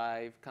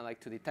drive, kind of like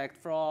to detect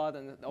fraud,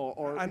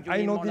 or you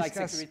mean more like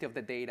security of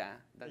the data?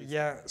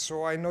 Yeah,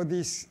 so I know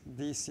this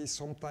is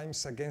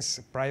sometimes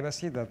against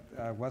privacy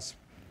that was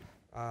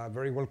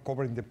very well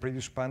covered in the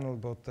previous panel,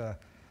 but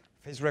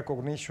face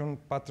recognition,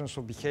 patterns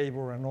of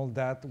behavior, and all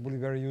that will be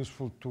very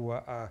useful to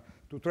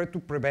try to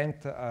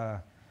prevent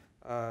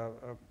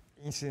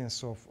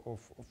incidents of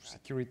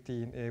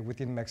security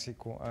within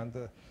Mexico.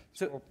 And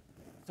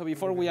so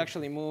before we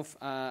actually move,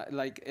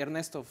 like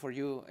Ernesto, for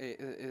you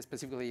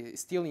specifically,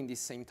 still in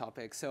this same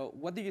topic. So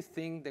what do you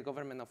think the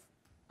government of,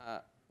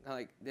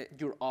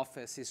 your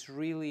office is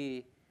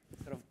really,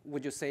 sort of,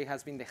 would you say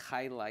has been the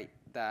highlight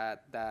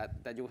that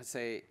you would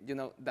say,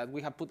 that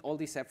we have put all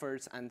these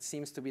efforts and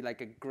seems to be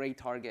like a great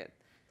target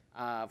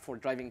for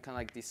driving kind of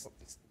like this?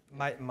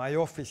 My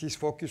office is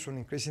focused on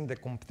increasing the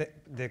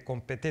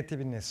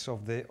competitiveness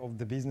of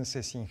the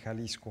businesses in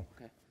Jalisco.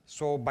 Okay.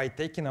 So by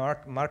taking a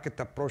market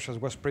approach, as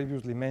was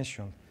previously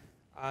mentioned,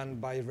 and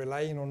by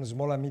relying on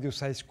small and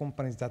medium-sized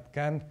companies that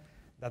can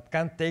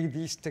take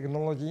this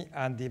technology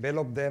and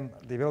develop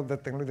the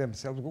technology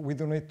themselves, we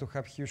don't need to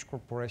have huge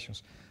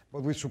corporations.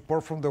 But with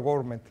support from the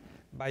government,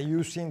 by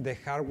using the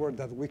hardware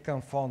that we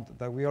can fund,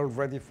 that we are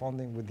already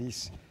funding with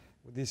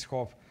this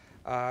hub,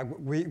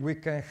 we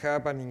can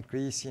have an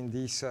increase in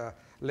this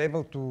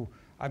level to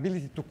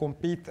ability to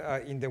compete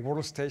in the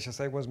world stage,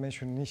 as I was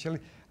mentioning initially.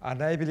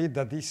 And I believe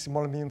that these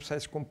small and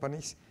medium-sized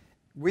companies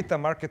with a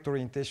market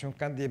orientation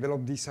can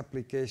develop these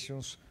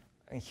applications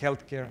in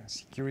healthcare,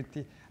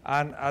 security,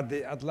 and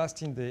at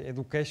last in the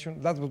education,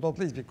 last but not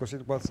least, because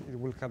it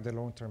will have the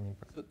long-term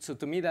impact. So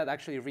to me, that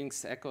actually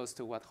rings echoes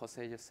to what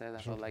Jose just said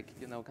about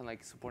kind of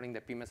like supporting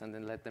the pymes and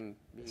then let them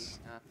be.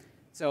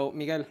 So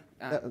Miguel,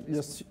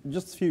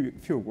 just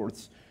few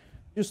words.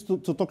 Just to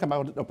talk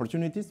about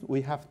opportunities,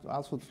 we have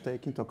also to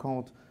take into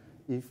account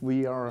if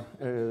we are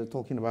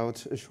talking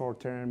about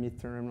short-term,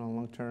 mid-term, and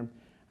long-term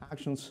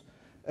actions.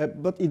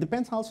 But it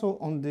depends also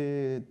on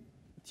the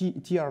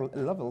TR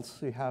levels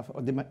we have,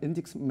 or the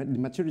index, the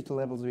maturity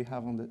levels we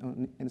have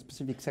in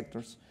specific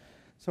sectors.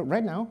 So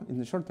right now, in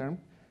the short term,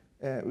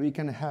 we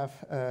can have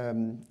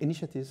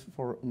initiatives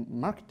for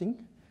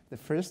marketing. The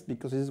first,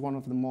 because this is one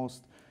of the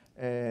most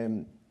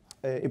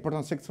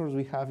important sectors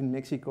we have in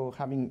Mexico,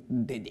 having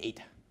the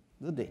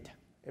data,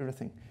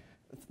 everything.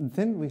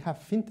 Then we have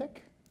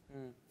fintech.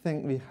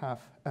 Then we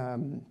have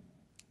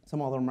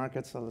some other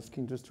markets,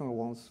 industrial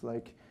ones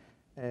like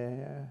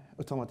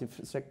automotive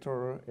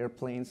sector,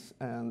 airplanes,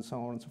 and so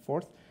on and so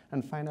forth.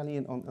 And finally,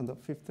 on the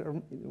fifth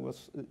term, it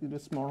was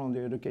more on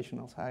the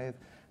educational side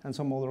and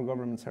some other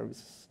government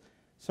services.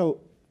 So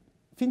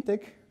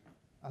fintech,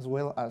 as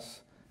well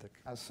as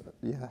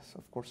yes,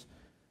 of course.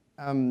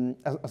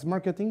 As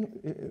marketing,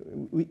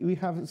 we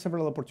have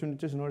several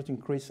opportunities in order to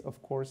increase,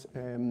 of course,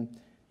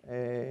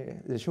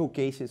 the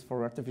showcases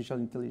for artificial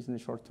intelligence in the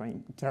short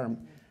term.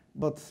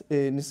 But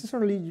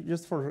necessarily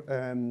just for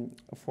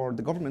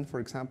the government, for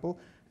example,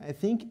 I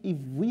think if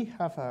we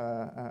have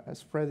a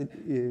spread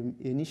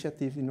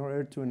initiative in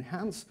order to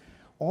enhance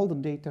all the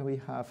data we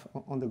have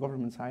on the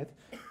government side,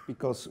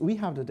 because we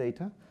have the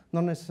data,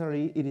 not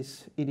necessarily it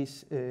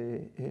is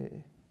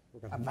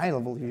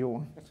available, if you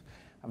want,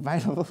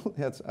 available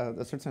at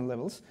certain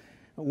levels.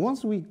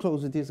 Once we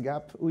close this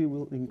gap, we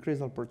will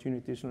increase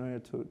opportunities in order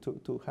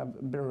to have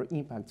better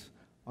impacts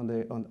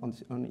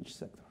on each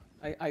sector.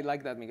 I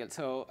like that, Miguel.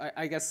 So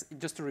I guess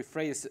just to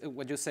rephrase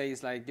what you say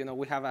is like,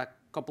 we have a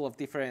couple of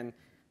different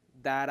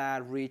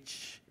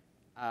data-rich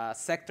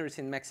sectors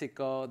in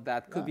Mexico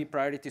that could be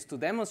priorities to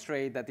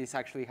demonstrate that this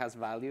actually has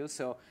value.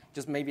 So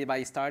just maybe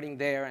by starting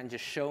there and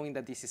just showing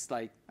that this is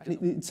like...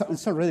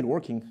 It's already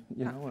working,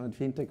 you know, and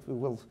fintech,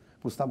 well,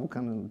 Gustavo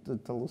can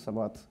tell us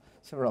about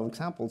several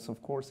examples,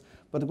 of course.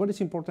 But what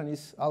is important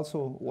is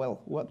also,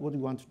 well, what do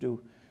you want to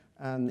do?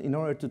 And in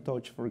order to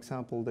touch, for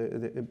example,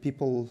 the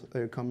people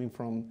coming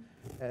from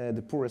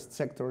the poorest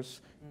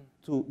sectors,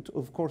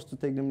 of course, to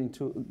take them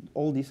into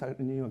all these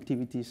new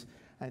activities,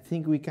 I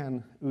think we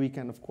can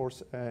of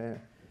course,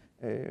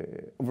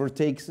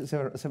 overtake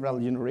several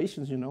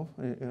generations, you know,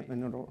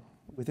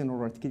 within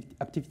our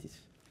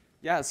activities.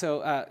 Yeah,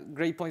 so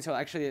great point. So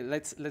actually,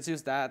 let's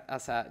use that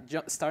as a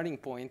starting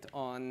point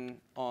on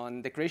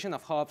the creation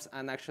of hubs,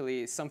 and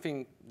actually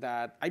something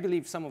that I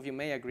believe some of you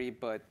may agree,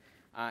 but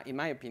in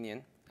my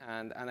opinion,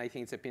 and I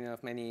think it's the opinion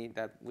of many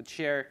that would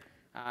share,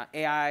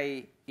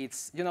 AI,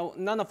 it's,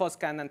 none of us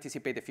can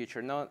anticipate the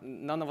future.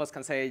 None of us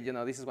can say,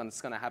 this is what's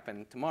going to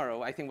happen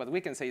tomorrow. I think what we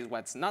can say is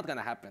what's not going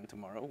to happen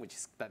tomorrow, which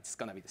is that's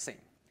going to be the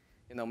same.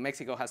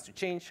 Mexico has to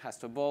change, has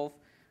to evolve.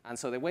 And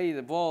so the way it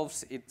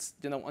evolves, it's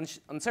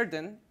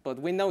uncertain, but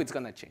we know it's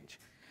going to change.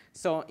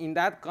 So in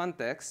that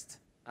context,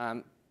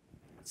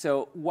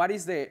 so what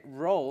is the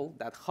role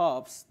that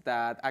hubs,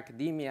 that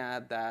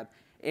academia, that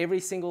every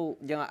single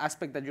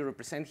aspect that you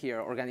represent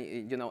here,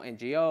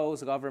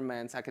 NGOs,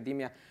 governments,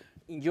 academia,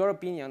 in your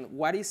opinion,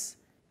 what is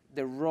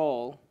the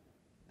role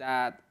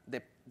that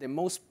the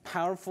most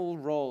powerful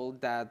role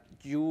that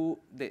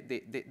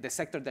the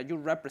sector that you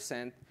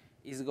represent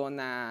is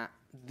gonna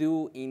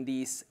do in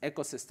these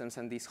ecosystems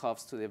and these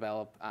hubs to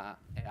develop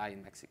AI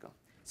in Mexico?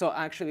 So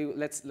actually,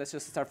 let's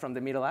just start from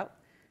the middle out,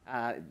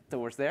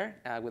 towards there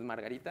with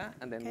Margarita,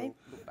 and then we'll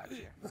look back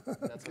here.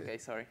 That's okay,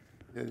 sorry.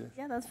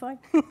 Yeah, that's fine.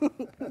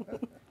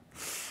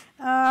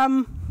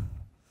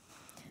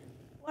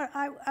 Well,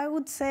 I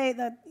would say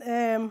that,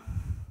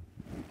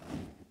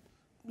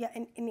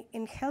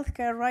 in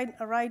healthcare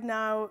right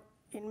now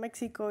in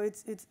Mexico,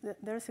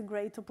 there's a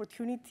great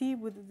opportunity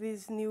with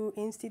this new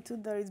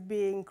institute that is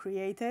being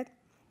created.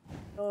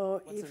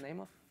 So what's the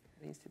name of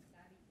the institute?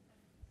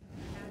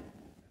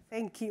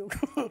 Thank you,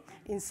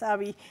 in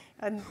Sabi,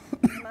 and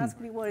ask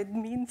me what it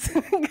means,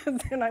 because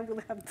then I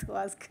will have to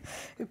ask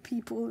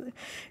people,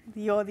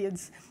 the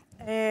audience.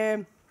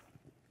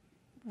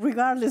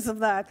 Regardless of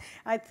that,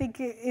 I think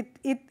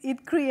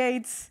it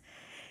creates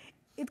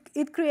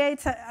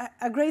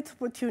a great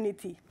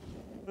opportunity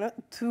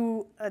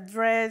to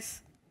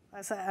address,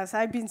 as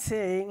I've been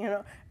saying,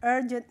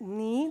 urgent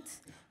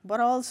needs, but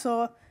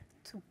also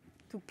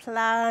to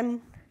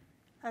plan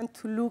and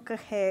to look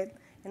ahead.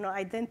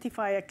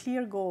 Identify a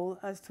clear goal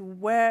as to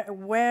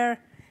where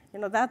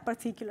that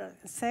particular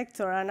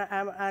sector,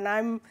 and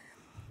I'm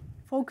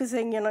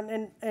focusing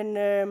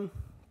in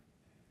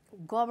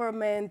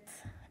government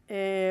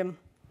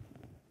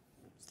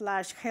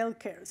slash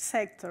healthcare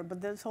sector, but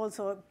there's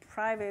also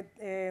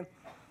private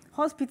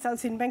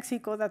hospitals in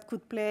Mexico that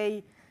could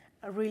play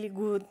a really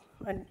good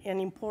and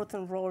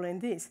important role in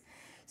this.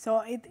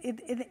 So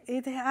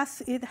it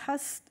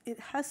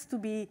has to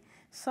be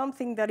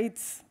something that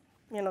it's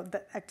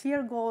a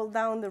clear goal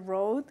down the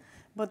road,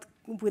 but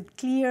with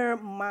clear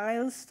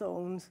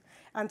milestones.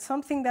 And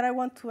something that I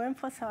want to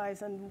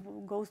emphasize,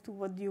 and goes to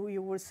what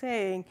you were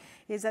saying,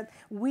 is that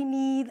we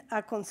need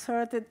a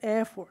concerted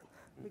effort,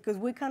 because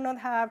we cannot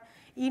have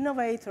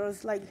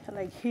innovators like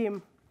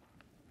him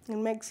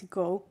in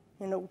Mexico,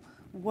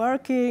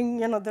 working,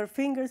 their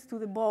fingers to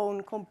the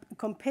bone,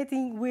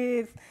 competing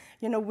with,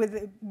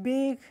 with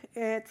big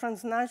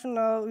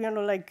transnational,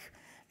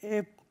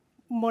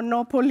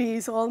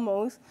 monopolies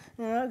almost,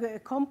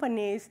 the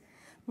companies.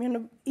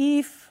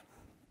 If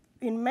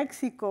in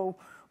Mexico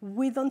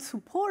we don't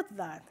support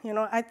that,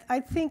 I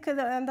think,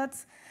 and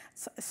that's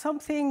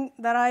something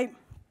that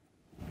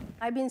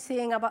I've been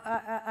seeing about.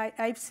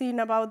 I've seen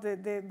about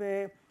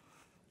the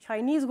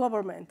Chinese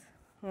government.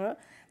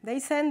 They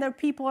send their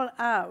people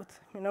out.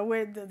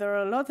 Where there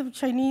are a lot of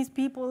Chinese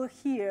people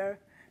here,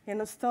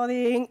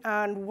 studying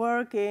and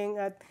working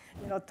at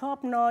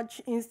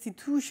top-notch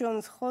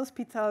institutions,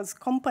 hospitals,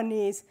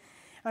 companies,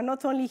 and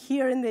not only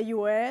here in the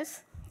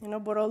U.S.,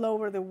 but all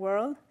over the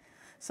world.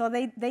 So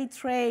they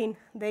train,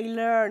 they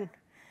learn,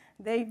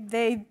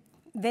 they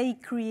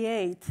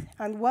create.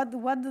 And what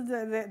does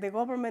the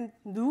government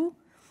do?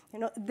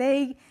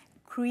 They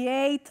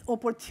create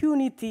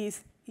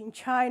opportunities in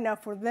China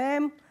for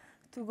them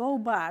to go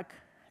back.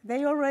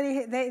 They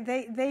already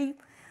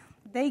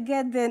they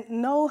get the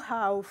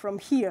know-how from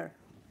here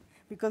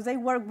because they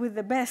work with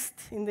the best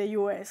in the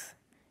US,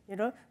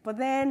 But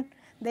then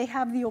they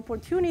have the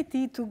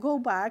opportunity to go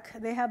back.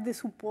 They have the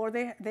support.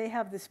 They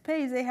have the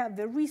space. They have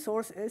the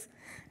resources,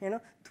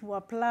 to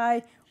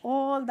apply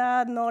all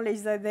that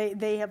knowledge that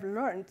they have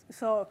learned.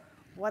 So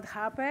what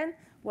happened?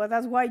 Well,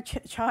 that's why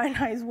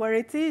China is where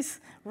it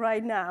is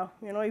right now.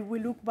 If we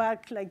look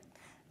back like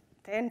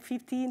 10,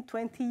 15,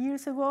 20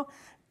 years ago,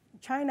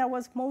 China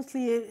was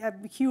mostly a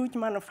huge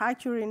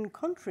manufacturing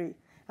country.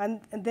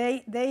 And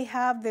they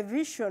have the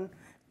vision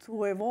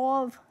to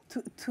evolve,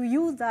 to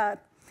use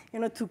that,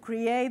 to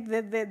create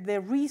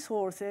the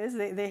resources.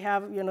 They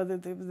have,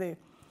 the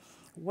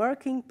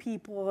working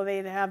people.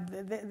 They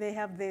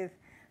have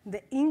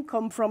the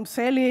income from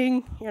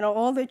selling,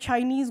 all the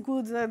Chinese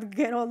goods that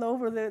get all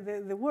over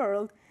the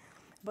world.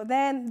 But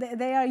then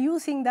they are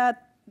using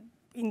that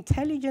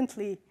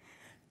intelligently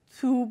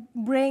to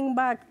bring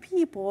back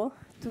people,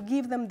 to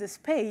give them the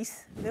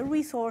space, the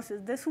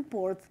resources, the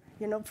support,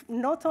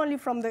 not only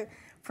from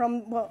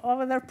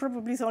over there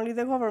probably it's only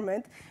the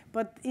government,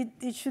 but it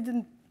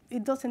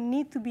doesn't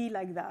need to be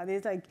like that.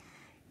 It's like,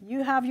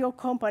 you have your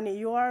company,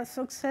 you are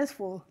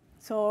successful.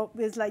 So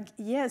it's like,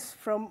 yes,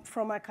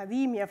 from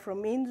academia,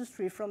 from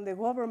industry, from the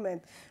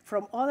government,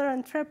 from other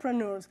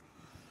entrepreneurs,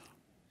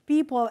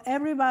 people,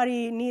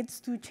 everybody needs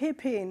to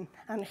chip in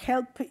and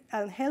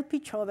help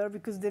each other,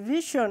 because the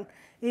vision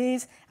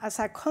is, as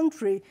a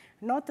country,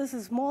 not as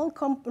a small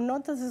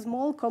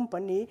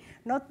company,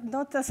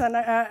 not as an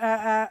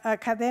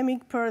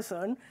academic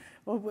person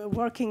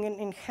working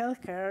in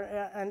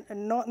healthcare,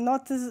 and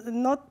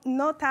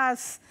not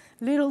as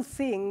little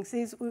things.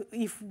 Is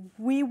if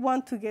we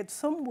want to get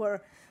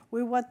somewhere,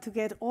 we want to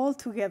get all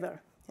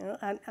together,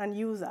 and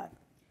use that.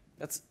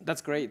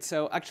 That's great.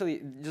 So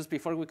actually, just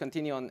before we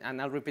continue on, and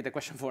I'll repeat the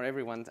question for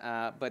everyone,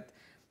 but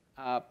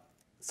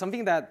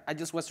something that I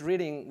just was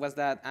reading was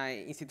that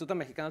Instituto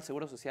Mexicano del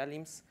Seguro Social,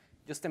 IMSS,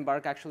 just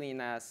embarked actually in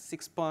a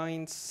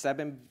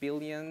 $6.7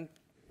 billion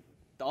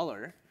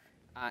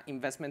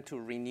investment to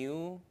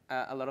renew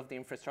a lot of the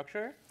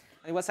infrastructure.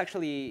 And it was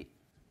actually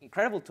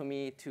incredible to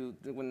me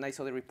when I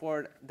saw the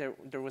report.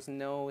 There was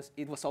no,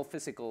 it was all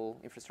physical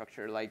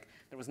infrastructure. Like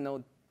there was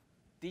no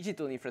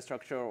digital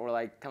infrastructure or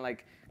kind of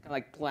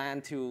like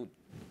plan to,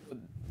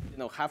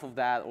 half of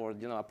that or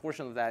a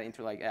portion of that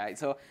into like AI.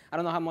 So I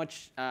don't know how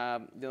much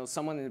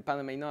someone in the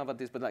panel may know about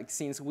this, but like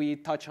since we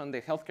touch on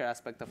the healthcare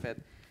aspect of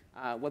it,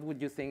 what would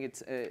you think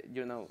it's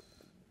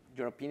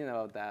your opinion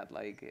about that?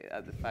 Like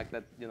the fact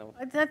that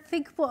I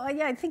think, well,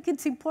 yeah, I think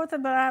it's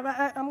important, but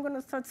I'm going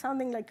to start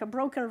sounding like a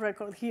broken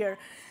record here,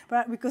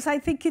 but because I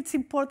think it's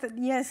important,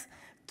 yes,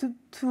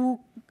 to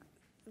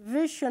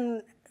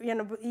vision.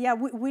 Yeah,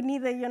 we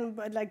need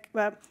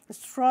a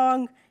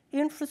strong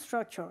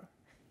infrastructure.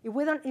 If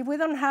we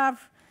don't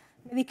have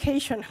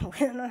medication,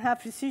 we don't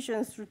have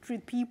physicians to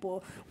treat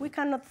people, we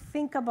cannot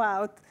think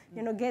about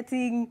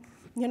getting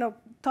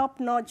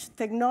top-notch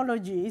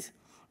technologies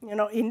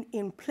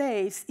in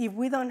place if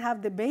we don't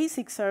have the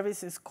basic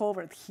services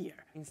covered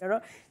here.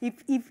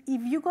 If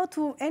you go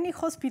to any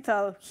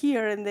hospital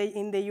here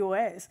in the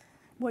U.S.,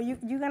 well,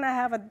 you're gonna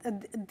have a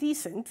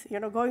decent,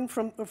 going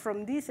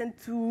from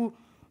decent to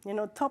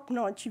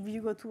top-notch if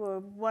you go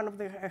to one of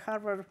the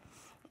Harvard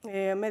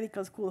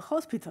medical school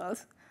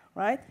hospitals,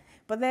 right?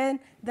 But then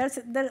there's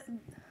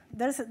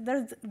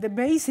the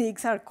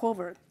basics are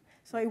covered.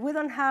 So if we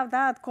don't have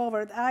that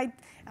covered, I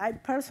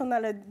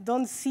personally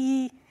don't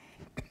see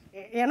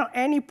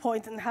any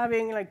point in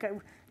having like a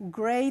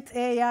great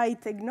AI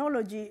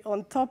technology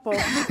on top of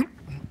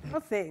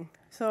nothing.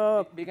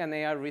 So being an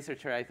AI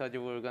researcher, I thought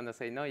you were going to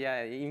say, no,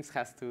 yeah, IMSS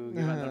has to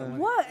give another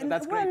money. Well,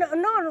 that's great.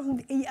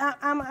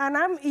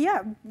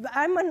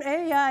 I'm an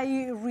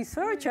AI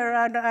researcher,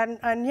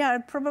 and yeah,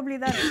 probably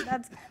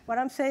that's what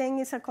I'm saying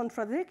is a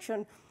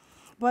contradiction.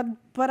 But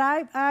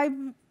I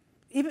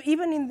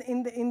even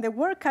in the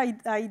work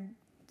I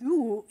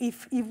do,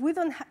 if you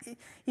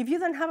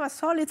don't have a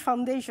solid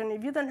foundation,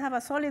 if you don't have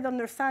a solid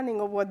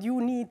understanding of what you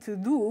need to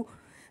do,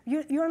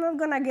 you're not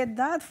going to get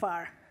that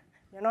far.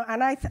 And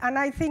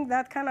I think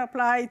that can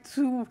apply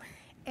to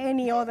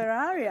any other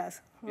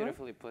areas.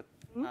 Beautifully put.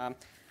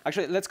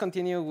 Actually, let's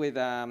continue with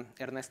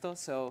Ernesto.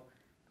 So,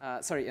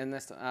 sorry,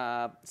 Ernesto.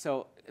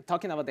 So,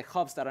 talking about the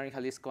hubs that are in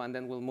Jalisco, and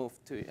then we'll move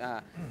to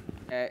kind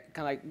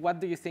of like, what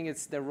do you think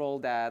is the role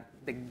that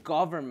the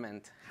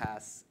government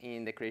has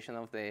in the creation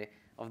of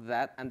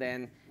that, and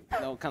then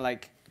kind of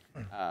like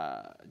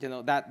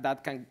that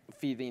can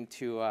feed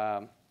into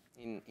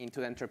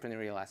the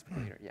entrepreneurial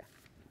aspect here. Yeah.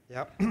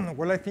 Yeah.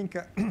 Well, I think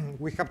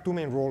we have two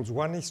main roles.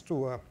 One is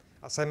to,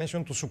 as I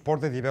mentioned, to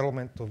support the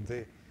development of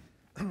the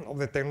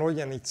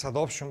technology and its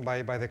adoption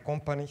by the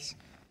companies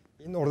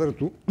in order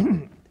to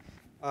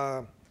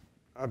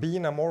be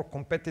in a more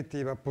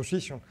competitive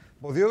position.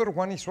 But the other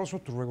one is also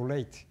to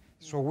regulate.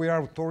 So we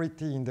are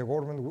authority in the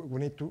government. We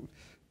need to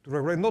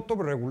regulate, not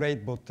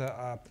over-regulate, but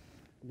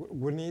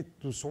we need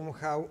to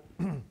somehow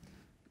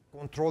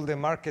control the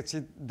markets.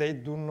 They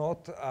do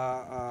not,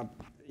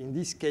 in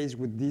this case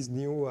with this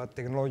new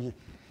technology,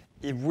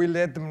 if we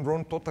let them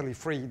run totally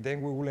free,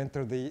 then we will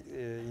enter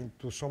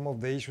into some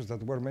of the issues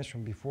that were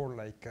mentioned before,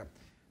 like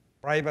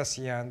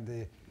privacy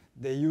and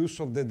the use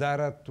of the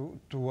data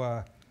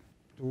to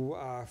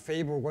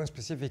favor one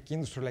specific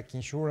industry, like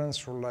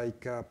insurance or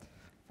like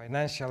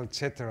financial,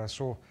 etc.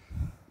 So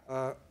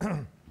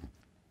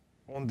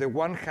on the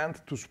one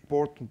hand, to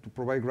support and to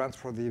provide grants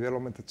for the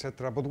development,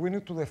 etc. But we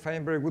need to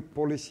define very good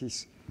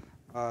policies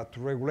to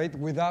regulate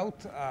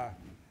without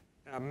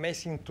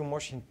messing too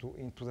much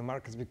into the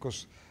markets,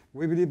 because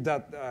we believe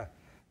that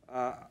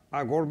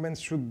our government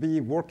should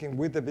be working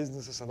with the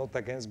businesses and not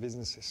against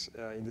businesses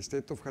in the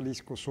state of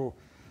Jalisco. So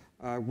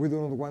we do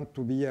not want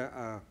to be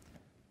an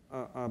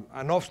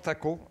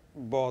obstacle,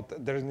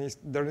 but there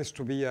needs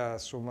to be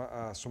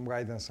some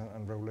guidance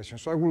and regulation.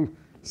 So I will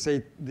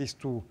say these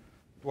two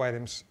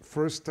items.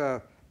 First,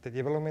 the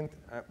development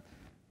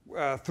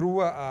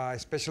through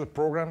special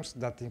programs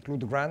that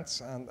include grants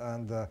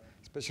and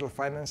special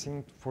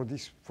financing for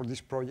these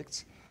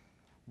projects,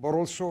 but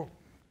also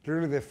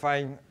clearly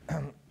define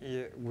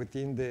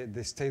within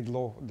the state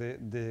law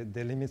the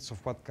limits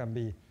of what can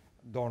be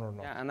done or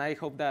not. Yeah, and I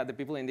hope that the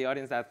people in the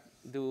audience that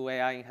do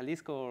AI in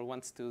Jalisco or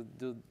wants to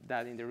do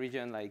that in the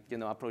region, like,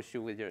 approach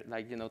you with your,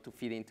 like, to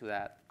feed into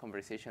that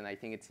conversation. I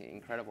think it's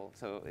incredible.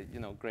 So,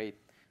 great.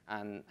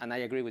 And I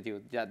agree with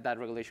you. That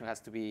regulation has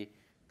to be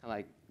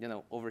kind of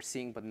like,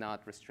 overseeing but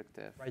not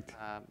restrictive. Right.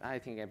 I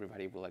think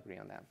everybody will agree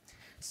on that.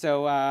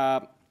 So,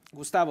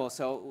 Gustavo,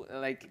 so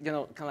like, kind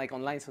of like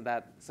online,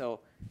 so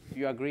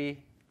you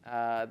agree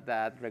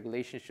that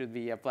regulation should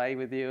be applied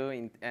with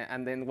you,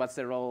 and then what's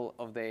the role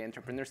of the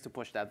entrepreneurs to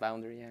push that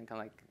boundary and kind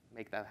of like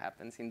make that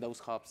happen in those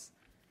hubs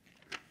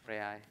for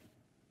AI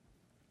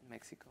in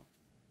Mexico?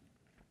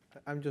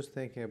 I'm just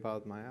thinking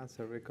about my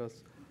answer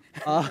because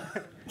don't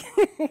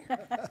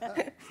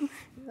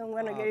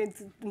want to get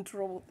into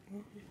trouble.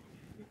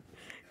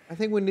 I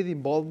think we need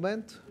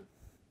involvement,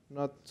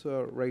 not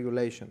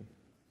regulation.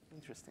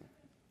 Interesting.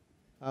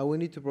 We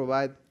need to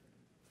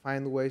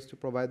find ways to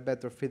provide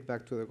better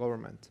feedback to the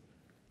government.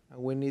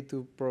 And we need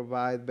to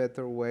provide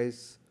better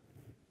ways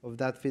of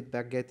that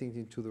feedback getting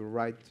into the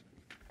right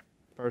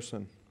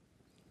person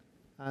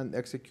and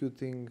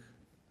executing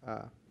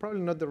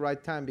probably not the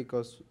right time,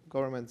 because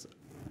governments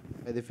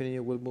by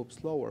definition will move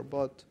slower,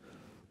 but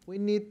we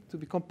need to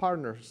become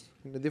partners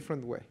in a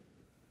different way.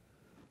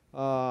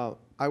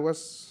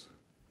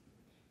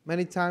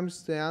 Many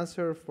times the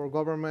answer for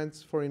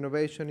governments for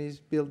innovation is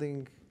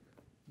building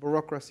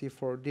bureaucracy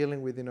for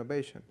dealing with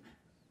innovation.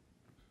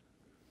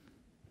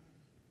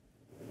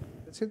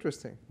 It's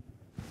interesting.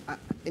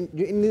 It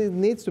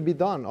needs to be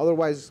done.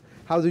 Otherwise,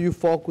 how do you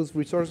focus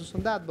resources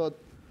on that? But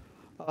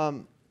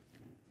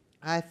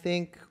I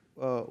think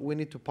we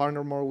need to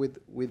partner more with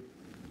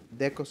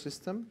the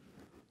ecosystem.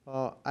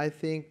 I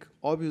think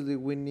obviously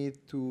we need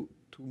to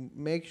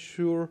make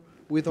sure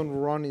we don't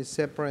run in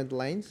separate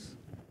lanes,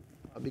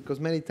 because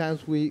many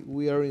times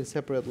we are in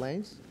separate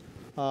lanes.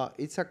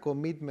 It's a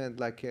commitment,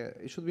 like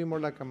it should be more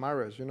like a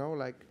marriage,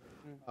 like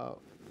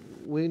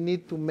we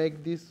need to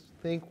make this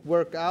thing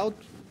work out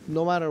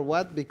no matter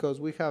what, because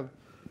we have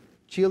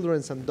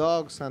children and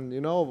dogs, and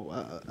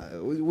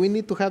we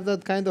need to have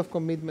that kind of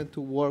commitment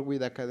to work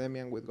with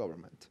academia and with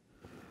government.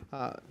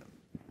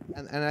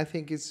 And I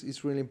think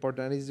it's really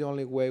important, and it's the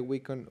only way we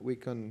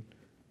can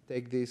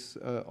take this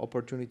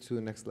opportunity to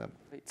the next level.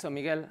 So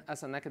Miguel,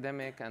 as an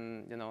academic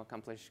and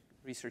accomplished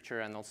researcher,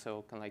 and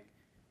also kind of like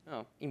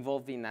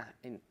involved in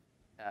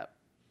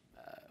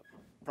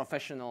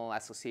professional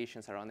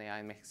associations around AI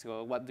in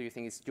Mexico, what do you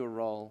think is your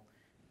role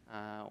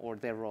or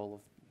the role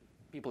of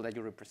people that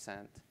you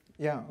represent?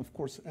 Yeah, of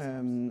course.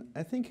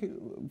 I think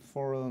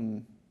for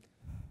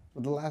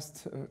the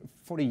last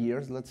 40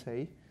 years, let's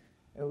say,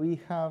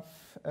 we have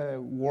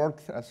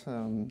worked as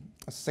a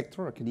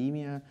sector,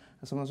 academia,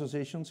 as some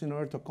associations, in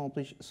order to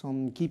accomplish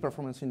some key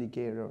performance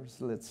indicators,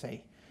 let's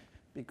say.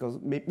 Because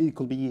maybe it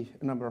could be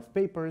a number of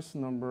papers,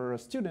 number of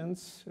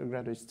students,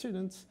 graduate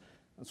students,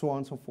 and so on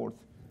and so forth.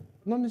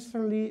 Not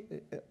necessarily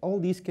all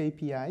these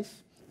KPIs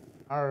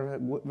are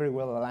very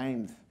well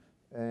aligned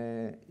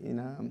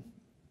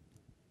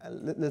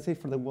let's say,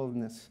 for the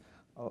wellness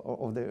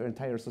of the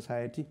entire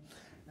society.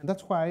 And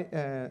that's why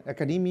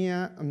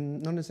academia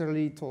not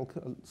necessarily talk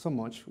so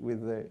much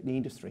with the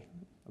industry,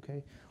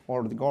 okay,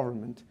 or the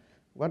government.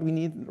 What we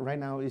need right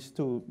now is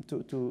to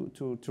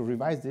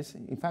revise this.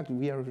 In fact,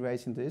 we are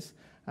revising this,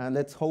 and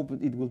let's hope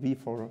it will be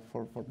for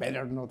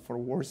better, not for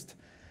worst,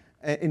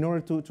 in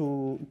order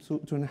to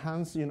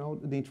enhance, you know,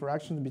 the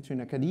interaction between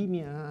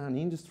academia and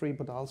industry,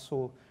 but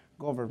also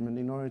government,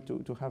 in order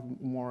to have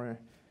more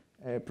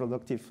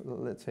productive,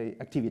 let's say,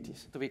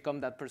 activities. To become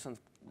that person's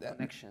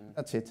connection.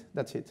 That's it.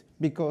 That's it.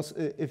 Because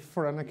if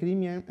for an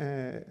academia,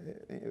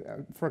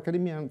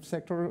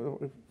 sector,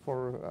 or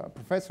for a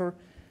professor,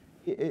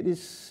 it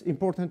is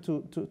important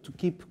to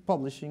keep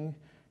publishing,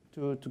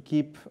 to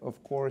keep,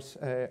 of course,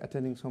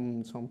 attending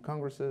some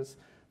congresses,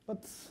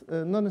 but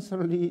not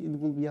necessarily it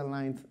will be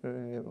aligned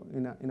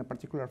in a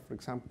particular, for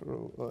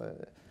example,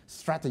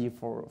 strategy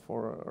for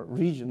a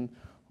region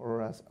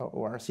or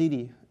a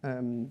city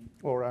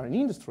or an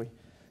industry.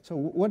 So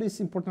what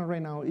is important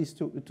right now is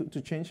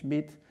to change a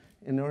bit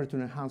in order to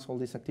enhance all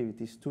these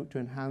activities, to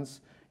enhance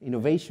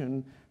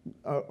innovation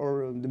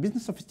or the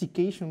business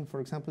sophistication,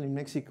 for example, in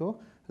Mexico,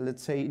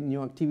 let's say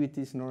new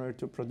activities in order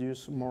to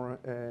produce more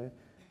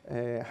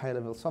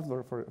high-level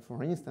software,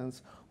 for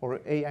instance,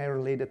 or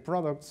AI-related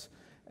products.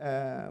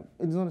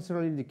 It's not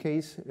necessarily the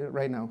case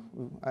right now.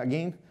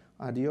 Again,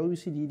 at the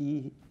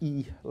OECD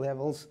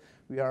levels,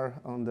 we are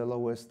on the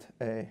lowest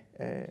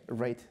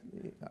rate,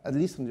 at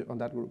least on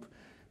that group.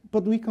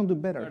 But we can do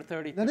better.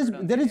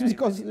 That is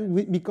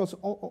because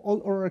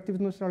all our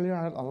activities necessarily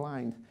are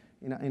aligned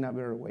in a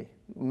better way.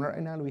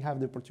 Right now, we have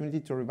the opportunity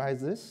to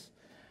revise this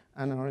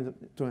and in order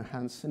to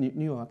enhance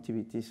new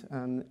activities.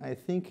 And I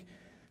think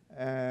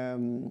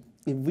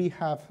if we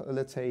have,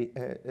 let's say,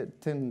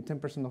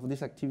 10% of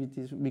these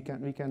activities, we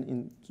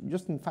can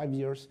just in 5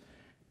 years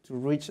to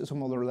reach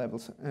some other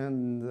levels.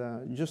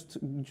 And just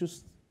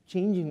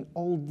changing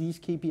all these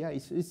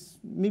KPIs is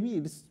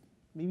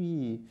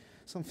maybe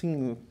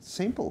something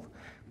simple,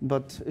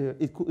 but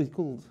it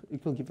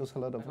could give us a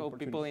lot of. I hope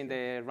people in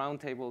the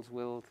roundtables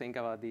will think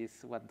about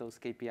this, what those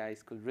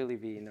KPIs could really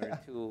be in order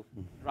to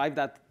drive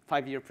that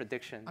 5-year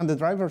prediction. And the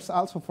drivers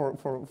also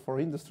for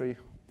industry.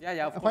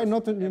 Yeah, of course. Why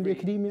not in the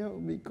academia?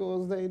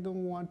 Because they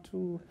don't want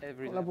to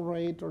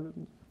collaborate or.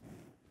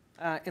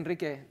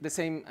 Enrique, the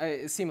same,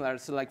 similar.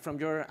 So, like from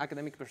your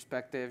academic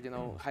perspective, you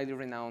know, highly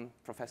renowned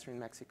professor in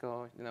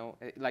Mexico. You know,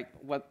 like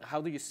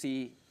how do you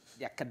see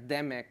the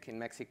academic in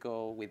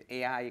Mexico with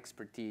AI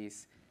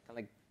expertise? And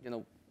like, you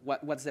know,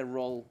 what's their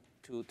role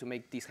to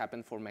make this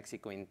happen for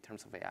Mexico in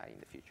terms of AI in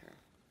the future?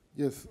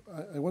 Yes,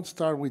 I want to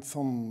start with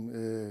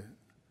some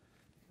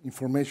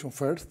information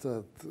first.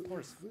 Of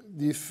course.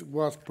 This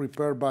was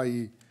prepared by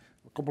a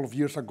couple of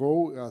years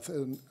ago as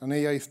an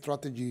AI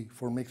strategy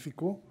for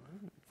Mexico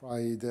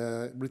by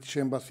the British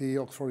Embassy,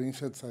 Oxford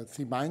Institute, and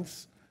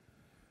C-Minds.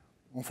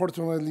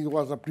 Unfortunately, it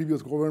was a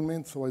previous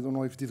government, so I don't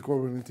know if this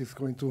government is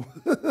going to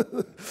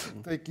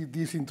take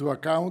this into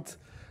account.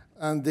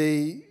 And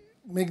they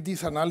make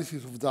this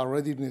analysis of the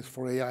readiness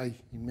for AI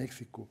in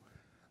Mexico.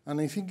 And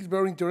I think it's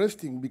very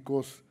interesting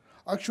because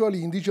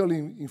actually in digital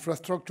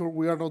infrastructure,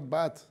 we are not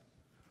bad.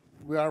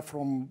 We are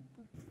in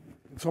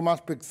some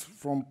aspects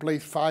from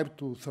place 5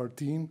 to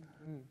 13.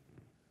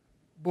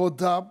 But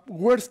the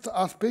worst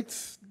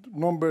aspects,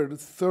 number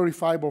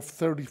 35 of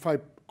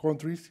 35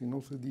 countries in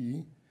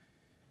OCDE,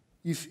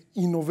 is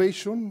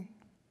innovation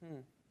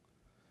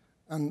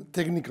and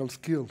technical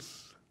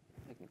skills.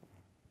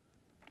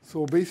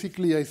 So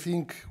basically, I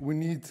think we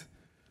need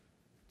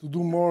to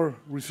do more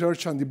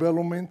research and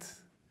development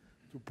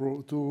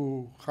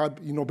to have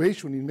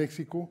innovation in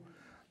Mexico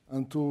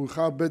and to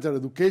have better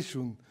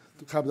education,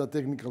 to have the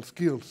technical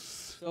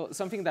skills. So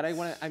something that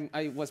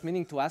I was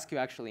meaning to ask you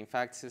actually, in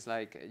fact, is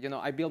like, you know,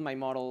 I build my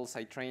models,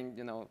 I train,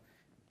 you know,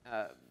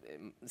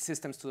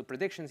 systems to do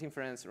predictions,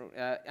 inference,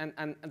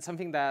 and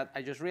something that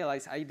I just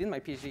realized, I did my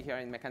PhD here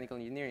in mechanical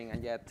engineering,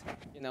 and yet,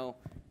 you know,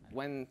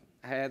 when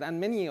ahead, and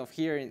many of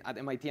here at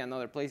MIT and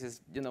other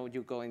places, you know,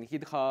 you go in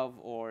GitHub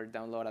or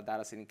download a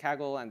dataset in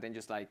Kaggle, and then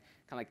just like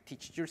kind of like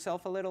teach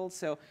yourself a little.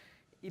 So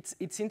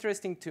it's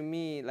interesting to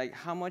me, like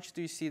how much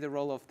do you see the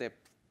role of the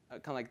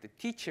kind of like the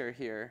teacher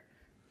here,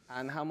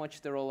 and how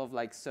much the role of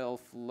like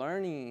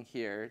self-learning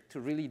here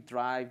to really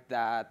drive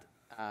that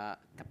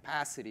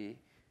capacity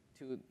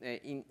to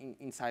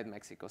inside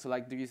Mexico? So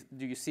like,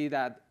 do you see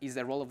that is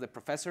the role of the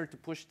professor to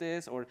push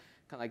this, or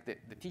kind of like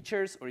the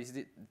teachers, or is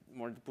it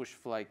more to push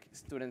for like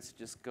students to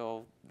just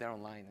go there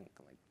online and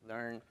like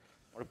learn,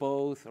 or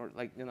both, or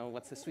like, you know,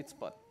 what's the sweet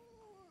spot?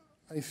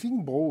 I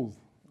think both.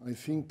 I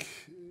think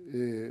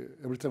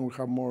every time we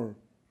have more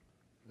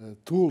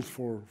tools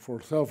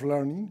for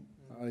self-learning.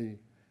 I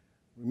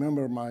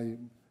remember my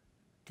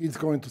kids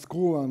going to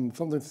school and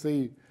sometimes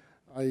say,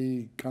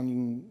 I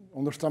can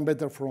understand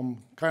better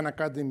from Khan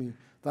Academy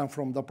than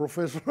from the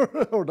professor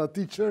or the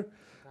teacher.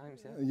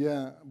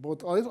 Yeah,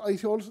 but I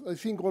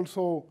think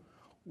also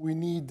we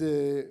need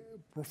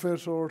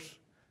professors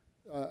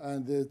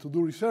and to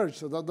do research.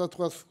 So that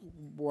was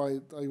why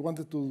I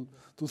wanted to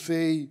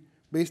say,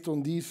 based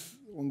on these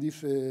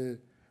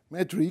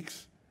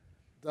metrics,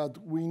 that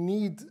we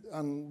need,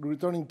 and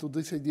returning to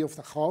this idea of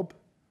the hub,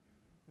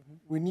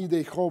 we need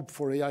a hub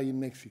for AI in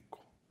Mexico.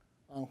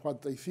 And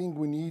what I think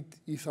we need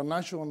is a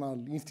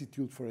national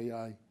institute for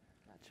AI.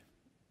 Gotcha.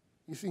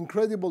 It's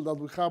incredible that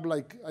we have,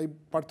 like, I'm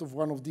part of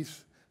one of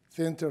these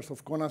centers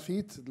of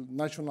CONACYT,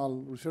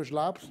 National Research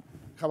Labs.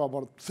 We have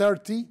about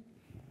 30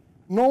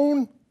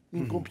 known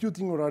in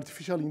computing or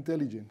artificial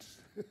intelligence.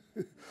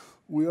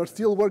 We are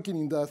still working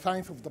in the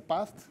science of the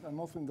past and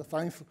also in the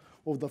science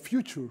of the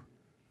future.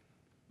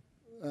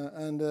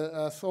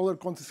 As other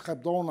countries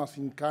have done, as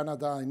in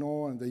Canada, I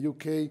know, and the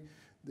UK,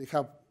 they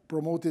have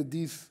promoted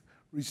these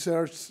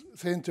research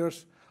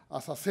centers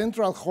as a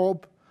central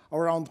hub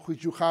around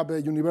which you have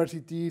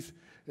universities,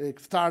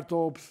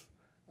 startups,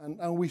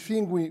 and we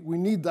think we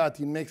need that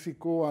in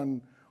Mexico,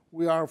 and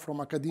we are from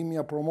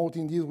academia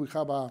promoting this. We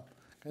have a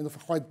kind of a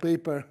white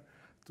paper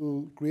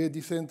to create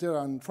this center,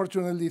 and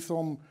fortunately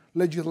some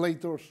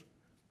legislators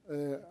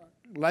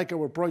like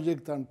our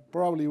project, and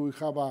probably we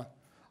have a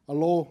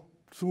law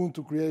soon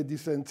to create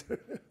this center.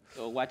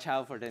 So watch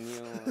out for the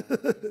new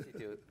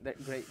institute.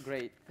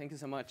 Great. Thank you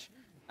so much.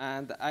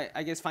 And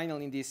I guess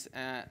finally in this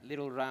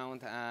little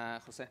round,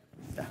 Jose.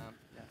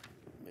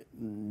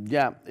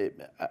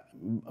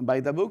 By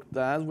the book,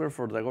 the answer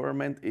for the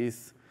government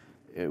is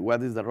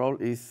what is the role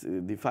is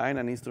define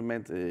and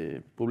instrument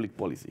public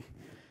policy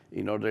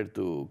in order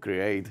to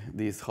create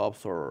these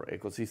hubs or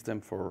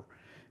ecosystem for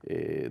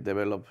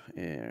develop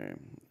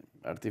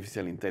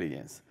artificial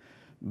intelligence.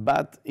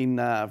 But in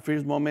a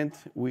first moment,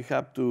 we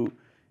have to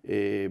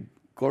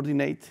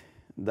coordinate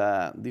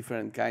the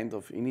different kind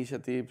of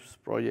initiatives,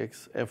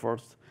 projects,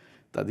 efforts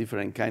that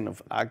different kind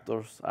of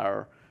actors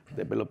are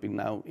developing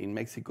now in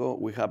Mexico.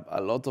 We have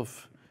a lot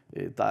of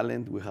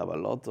talent, we have a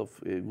lot of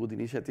good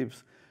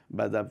initiatives,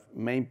 but the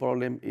main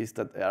problem is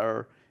that there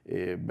are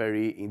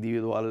very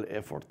individual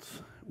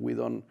efforts. We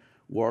don't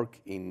work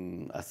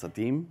as a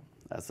team,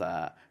 as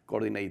a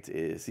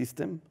coordinate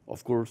system.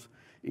 Of course,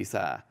 it's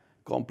a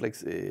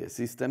complex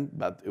system,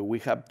 but we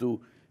have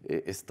to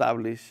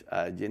establish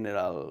a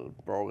general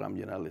program,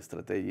 general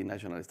strategy,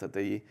 national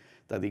strategy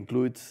that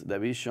includes the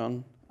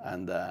vision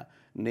and the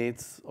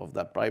needs of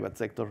the private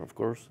sector, of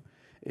course,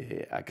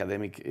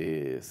 academic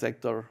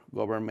sector,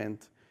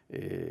 government,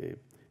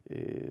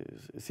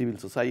 civil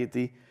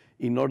society,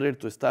 in order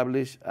to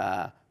establish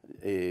a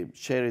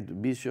shared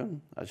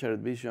vision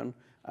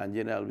and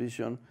general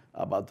vision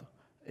about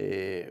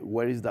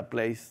where is the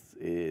place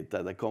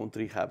that the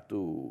country have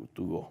to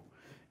go.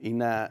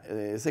 In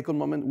a second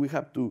moment, we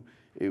have to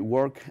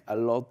work a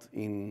lot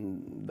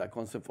in the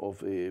concept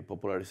of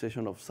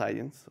popularization of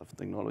science, of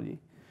technology,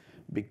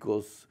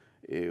 because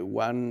the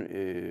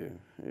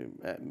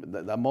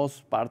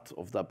most part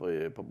of the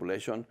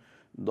population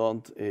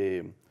don't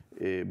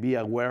be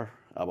aware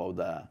about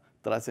the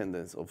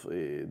transcendence of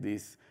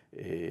these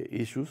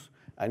issues.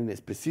 And in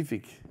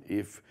specific,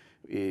 if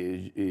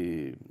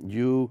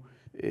you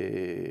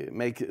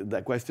make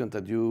the question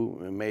that you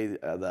made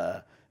at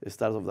the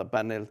start of the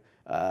panel,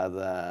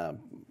 the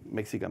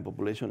Mexican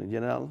population in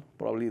general,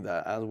 probably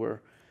the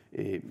answer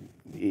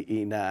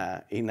in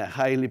a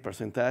highly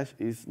percentage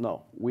is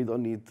no, we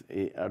don't need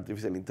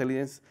artificial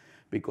intelligence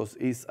because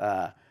it's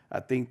a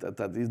thing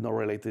that is not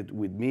related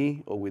with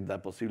me or with the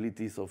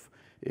possibilities of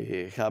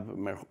have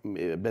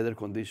better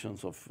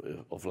conditions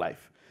of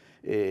life.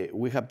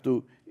 We have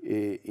to,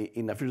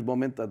 in the first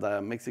moment, that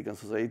the Mexican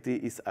society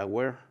is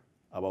aware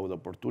about the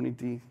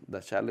opportunity, the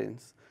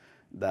challenge,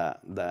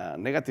 the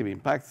negative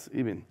impacts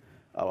even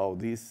about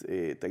this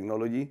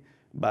technology.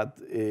 But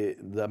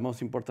the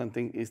most important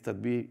thing is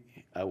that be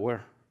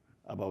aware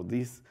about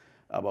this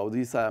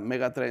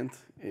mega trend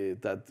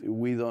that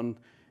we don't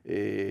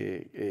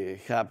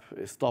have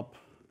stop.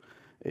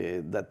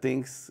 That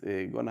things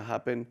gonna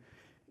happen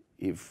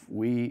if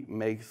we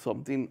make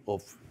something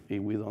or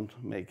if we don't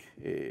make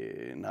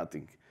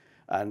nothing.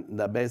 And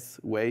the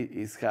best way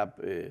is have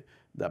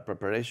the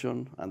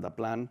preparation and the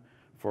plan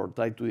for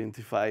try to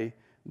identify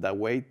the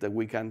way that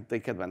we can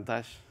take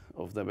advantage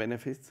of the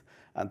benefits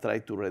and try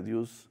to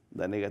reduce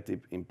the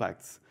negative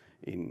impacts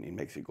in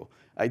Mexico.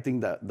 I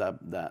think that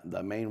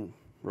the main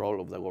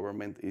role of the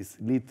government is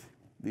lead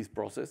this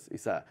process.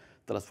 It's a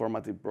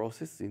transformative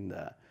process in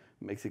the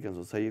Mexican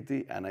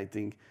society, and I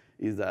think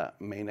is the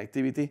main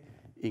activity,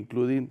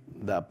 including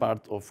the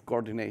part of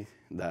coordinate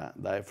the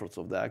efforts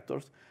of the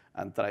actors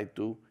and try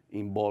to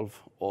involve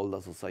all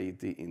the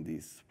society in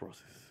this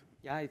process.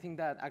 Yeah, I think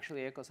that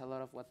actually echoes a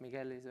lot of what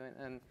Miguel is doing,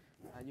 and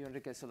you,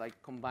 Enrique, so like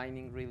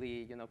combining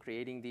really,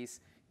 creating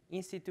these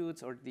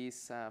institutes or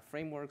these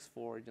frameworks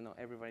for,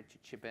 everybody to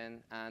chip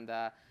in. And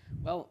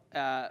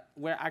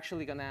we're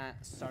actually gonna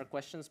start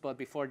questions, but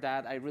before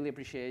that, I really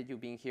appreciate you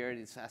being here.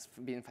 It has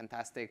been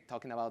fantastic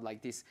talking about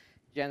like this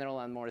general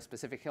and more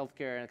specific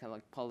healthcare and kind of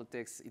like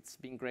politics. It's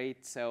been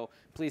great. So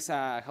please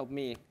help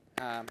me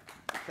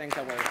thank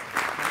our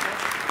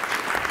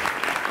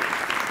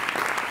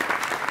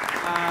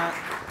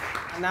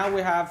now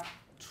we have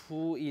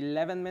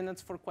 11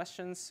 minutes for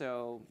questions.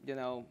 So,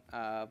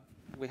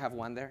 we have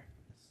one there.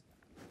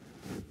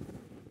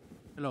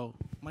 Hello.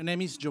 My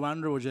name is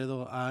Giovanni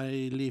Rebolledo.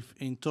 I live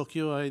in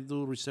Tokyo. I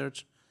do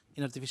research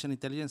in artificial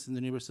intelligence in the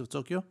University of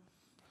Tokyo.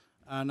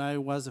 And I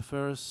was the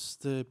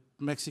first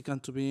Mexican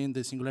to be in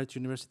the Singularity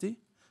University.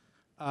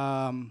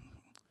 I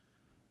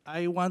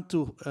want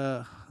to,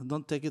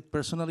 don't take it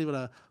personally,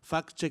 but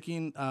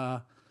fact-checking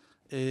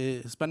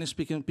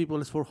Spanish-speaking people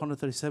is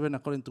 437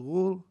 according to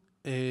Google.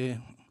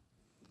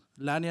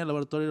 LANIA,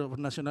 Laboratory of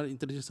National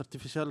Intelligence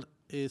Artificial,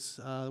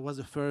 was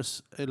the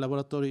first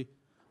laboratory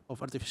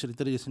of artificial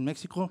intelligence in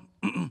Mexico.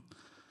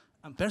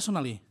 And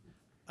personally,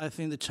 I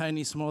think the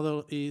Chinese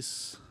model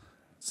is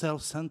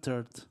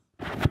self-centered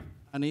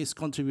and is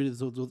contributed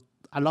to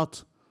a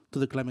lot to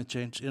the climate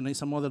change, and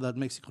it's a model that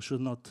Mexico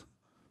should not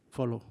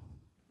follow.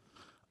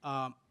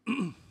 I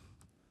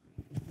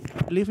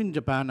live in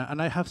Japan,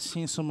 and I have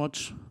seen so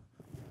much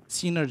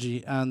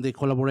synergy and the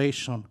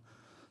collaboration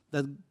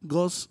that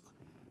goes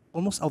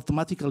almost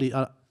automatically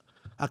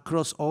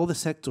across all the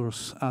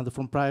sectors,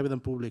 from private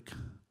and public.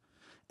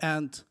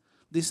 And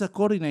this is a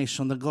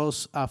coordination that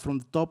goes from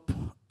the top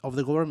of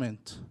the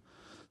government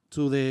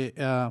to the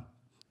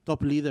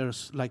top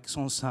leaders like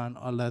Soenksen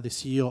or the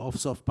CEO of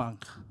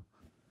SoftBank.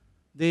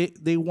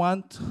 They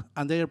want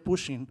and they are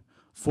pushing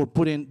for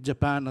putting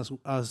Japan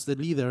as the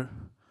leader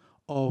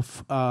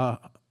of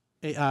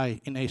AI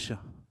in Asia.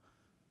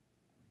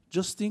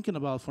 Just thinking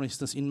about, for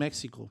instance, in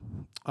Mexico,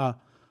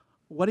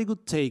 what it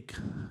would take,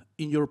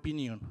 in your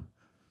opinion,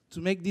 to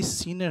make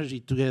this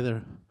synergy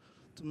together,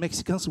 to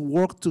Mexicans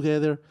work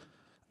together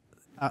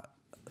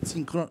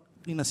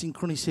in a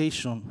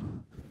synchronization,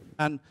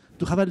 and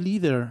to have a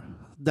leader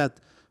that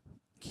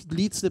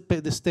leads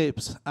the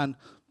steps and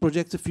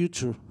projects the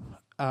future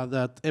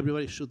that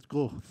everybody should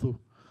go through.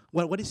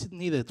 What is it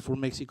needed for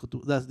Mexico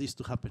this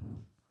to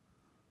happen?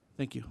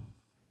 Thank you.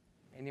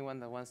 Anyone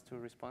that wants to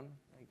respond?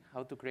 Like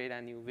how to create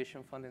a new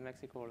vision fund in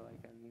Mexico, or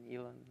like an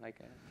Elon, like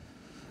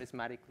a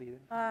charismatic leader?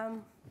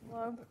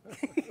 Well,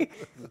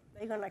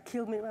 they're gonna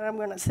kill me, but I'm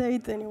gonna say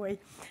it anyway.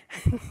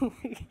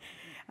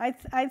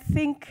 I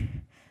think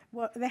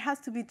there has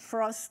to be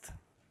trust,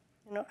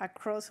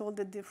 across all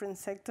the different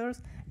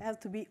sectors. There has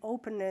to be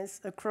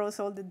openness across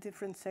all the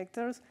different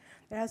sectors.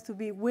 There has to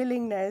be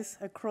willingness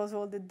across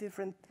all the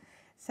different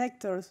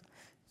sectors,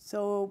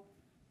 so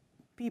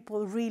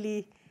people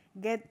really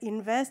get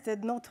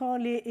invested not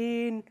only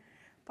in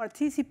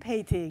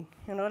participating,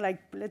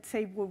 like let's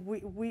say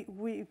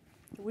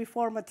we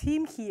form a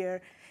team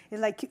here.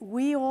 It's like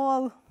we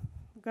all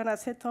gonna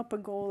set up a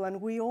goal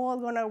and we all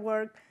gonna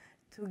work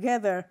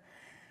together,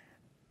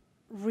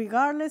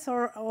 regardless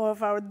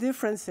of our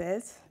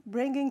differences,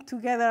 bringing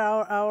together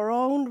our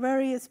own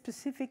very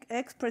specific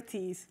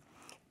expertise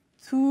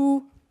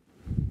to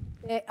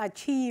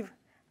achieve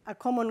a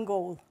common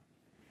goal.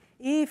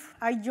 If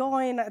I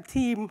join a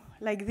team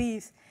like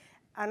this,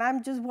 and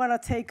I'm just want to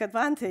take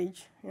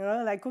advantage,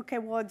 like, okay,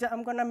 well,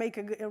 I'm going to make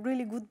a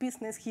really good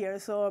business here,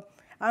 so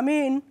I'm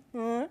in.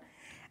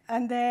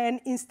 And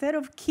then instead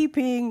of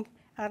keeping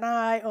an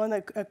eye on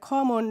a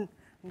common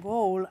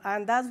goal,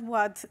 and that's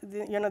what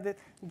the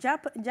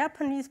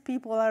Japanese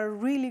people are a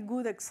really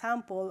good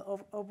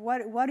example of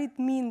what it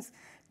means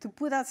to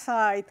put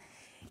aside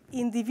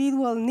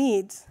individual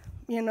needs,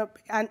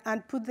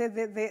 and put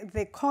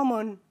the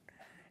common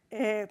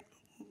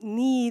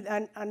need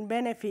and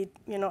benefit,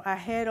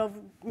 ahead of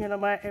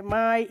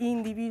my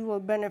individual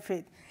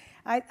benefit.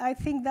 I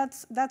think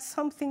that's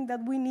something that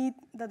we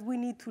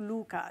need to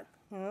look at.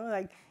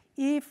 Like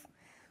if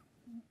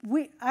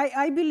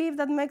I believe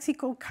that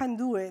Mexico can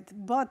do it,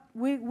 but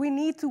we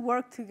need to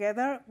work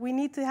together. We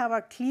need to have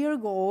a clear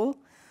goal.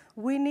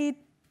 We need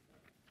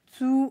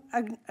to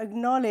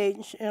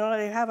acknowledge,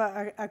 have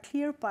a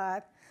clear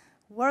path,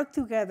 work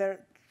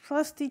together,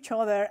 trust each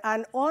other,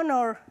 and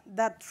honor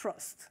that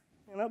trust.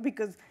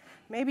 Because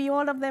maybe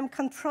all of them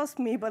can trust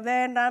me, but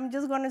then I'm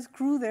just going to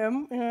screw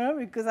them,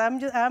 because I'm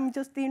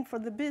just in for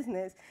the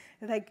business.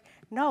 Like,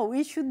 no,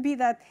 it should be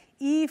that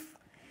if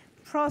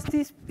trust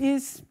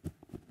is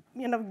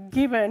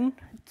given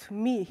to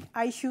me,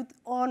 I should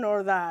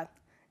honor that.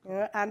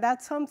 And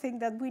that's something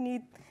that we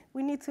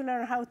need to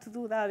learn how to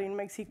do that in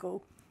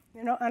Mexico,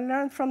 and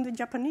learn from the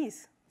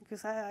Japanese,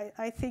 because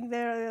I think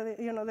they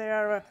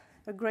are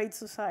a great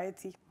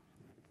society.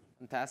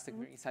 Fantastic,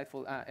 very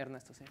insightful.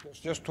 Ernesto, say.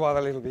 Just to add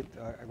a little bit,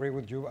 I agree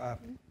with you. I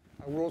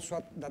will also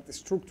add that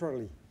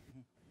structurally,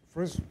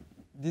 first,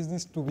 this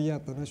needs to be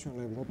at the national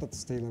level, not at the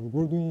state level.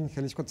 We're doing in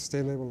Jalisco at the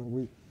state level,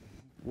 and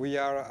we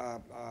are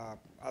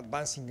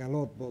advancing a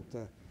lot,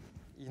 but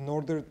in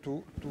order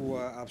to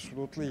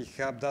absolutely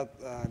have that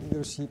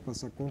leadership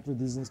as a country,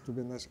 this needs to be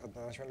at the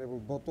national level,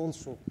 but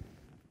also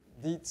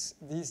this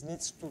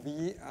needs to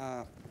be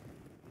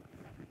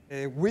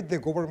with the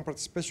government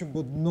participation,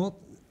 but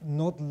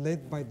not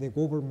led by the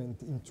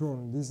government in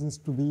turn. This needs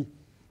to be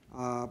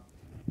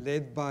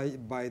led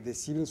by the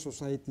civil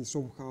society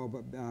somehow.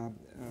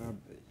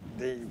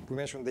 We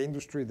mentioned the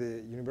industry,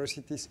 the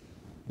universities,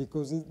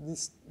 because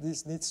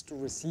this needs to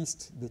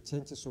resist the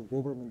changes of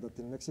government that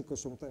in Mexico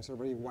sometimes are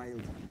very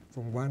wild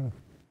from one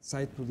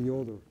side to the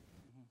other.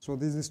 So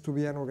this needs to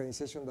be an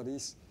organization that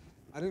is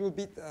a little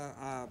bit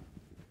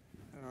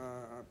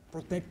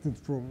protected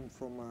from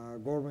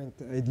government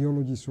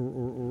ideologies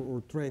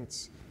or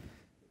trends.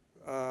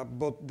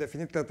 But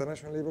definitely at the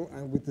national level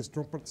and with the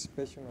strong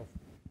participation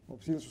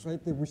of civil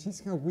society, which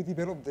is how we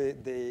developed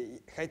the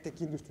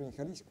high-tech industry in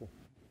Jalisco.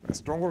 A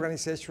strong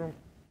organization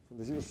from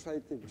the civil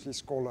society, which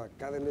is called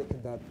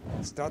CADELEC, that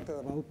started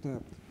about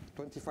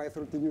 25,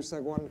 30 years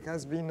ago and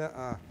has been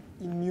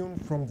immune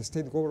from the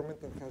state government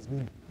and has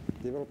been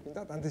developing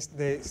that. And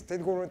the state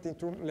government in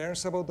turn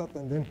learns about that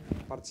and then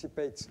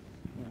participates.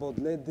 But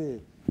let the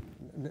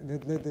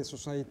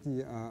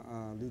society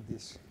lead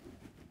this.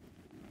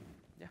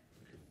 Yeah.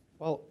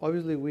 Well,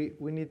 obviously,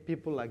 we need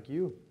people like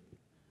you.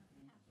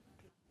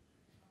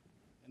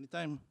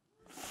 Anytime.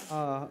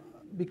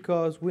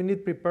 Because we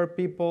need prepared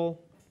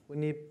people. We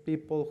need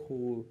people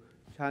who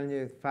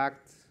challenge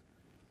facts.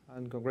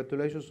 And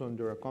congratulations on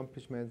your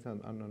accomplishments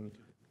and on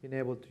being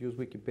able to use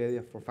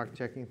Wikipedia for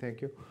fact-checking.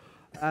 Thank you.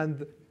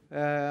 And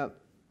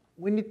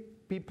we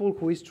need people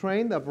who is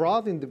trained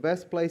abroad in the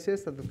best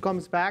places and that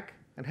comes back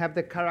and have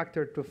the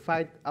character to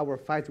fight our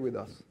fights with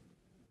us.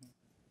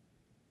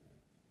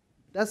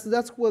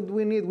 That's what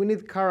we need. We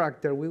need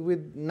character. We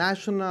need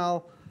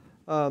national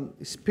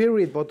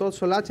spirit, but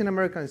also Latin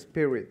American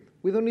spirit.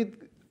 We don't need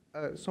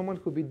someone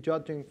who be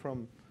judging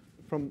from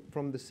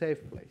the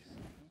safe place.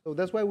 So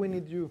that's why we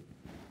need you.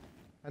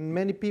 And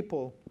many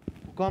people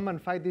come and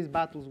fight these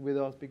battles with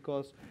us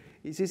because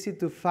it's easy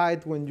to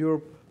fight when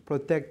you're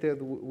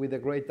protected with a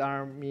great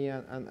army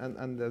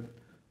and the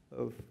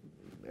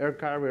air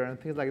carrier and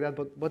things like that.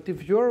 But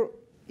if you're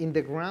in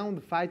the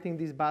ground fighting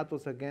these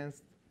battles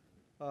against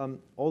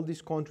all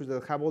these countries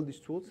that have all these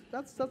tools,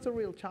 that's a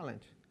real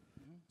challenge.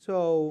 Mm-hmm.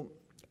 So,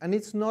 and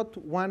it's not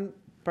one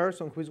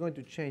person who is going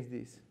to change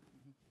this.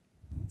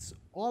 Mm-hmm. It's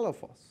all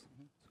of us.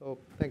 Mm-hmm. So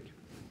thank you.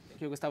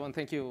 Thank you, Gustavo, and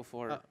thank you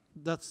for...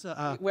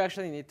 we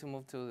actually need to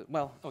move to...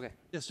 Well, OK.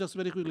 Yes, just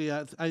very quickly.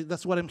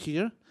 That's why I'm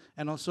here.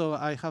 And also,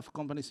 I have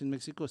companies in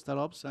Mexico,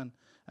 startups, and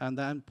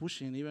I'm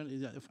pushing, even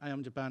if I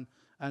am Japan,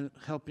 and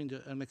helping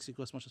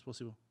Mexico as much as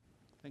possible.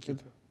 Thank you.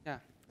 Yeah.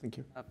 Thank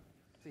you.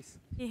 Please.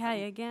 Hey, hi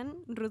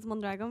again. Ruth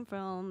Mondragon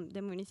from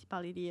the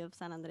municipality of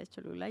San Andres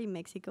Cholula in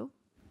Mexico.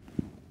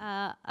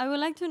 I would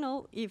like to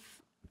know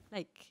if,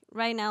 like,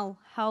 right now,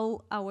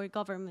 how our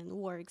government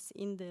works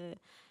in the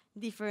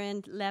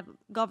different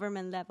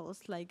government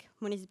levels, like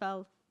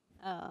municipal,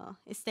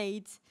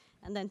 states,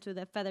 and then to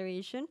the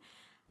federation.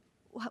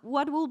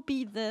 What will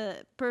be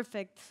the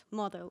perfect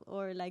model,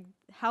 or like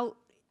how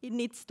it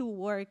needs to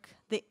work,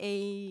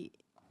 the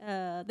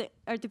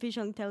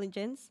artificial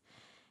intelligence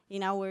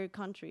in our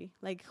country?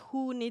 Like,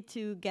 who need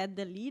to get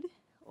the lead,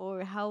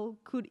 or how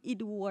could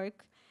it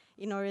work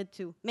in order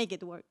to make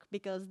it work?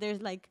 Because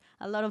there's like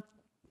a lot of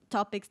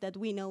topics that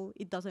we know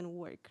it doesn't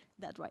work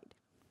that right.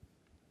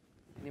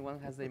 Anyone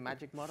has the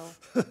magic model?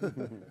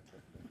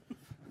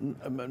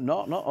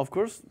 No, of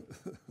course,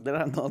 there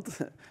are not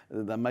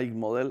the magic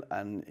model,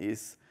 and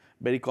it's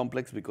very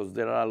complex because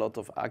there are a lot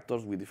of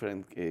actors with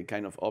different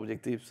kind of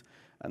objectives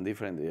and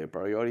different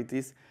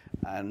priorities,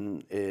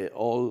 and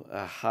all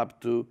have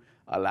to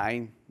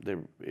align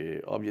their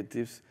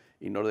objectives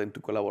in order to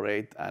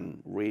collaborate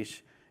and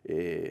reach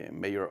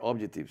major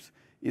objectives.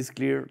 It's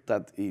clear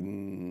that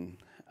in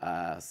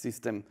a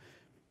system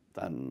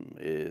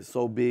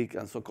so big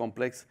and so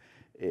complex,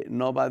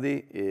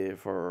 nobody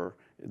for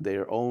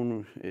their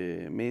own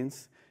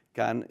means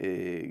can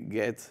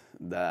get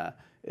the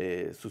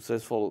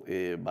successful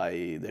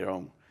by their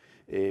own.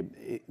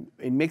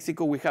 In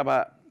Mexico, we have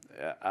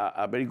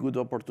a very good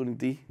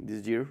opportunity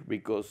this year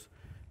because,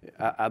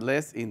 at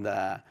least in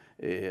the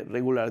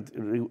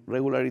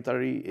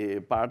regulatory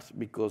parts,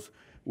 because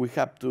we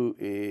have to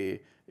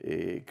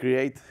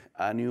create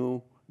a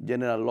new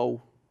general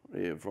law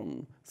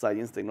from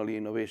science, technology,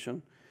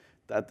 innovation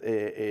that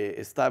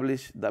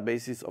establish the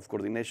basis of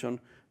coordination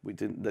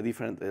between the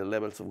different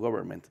levels of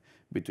government,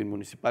 between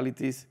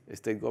municipalities,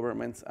 state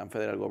governments, and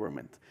federal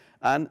government,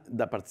 and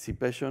the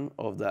participation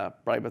of the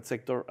private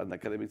sector and the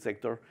academic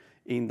sector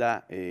in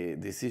the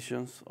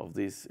decisions of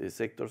these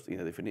sectors, in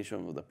the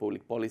definition of the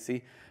public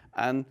policy,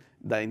 and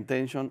the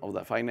intention of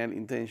the final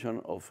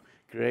intention of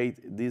create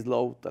this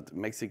law that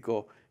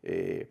Mexico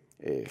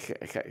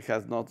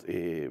has not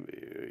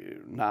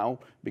now,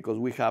 because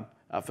we have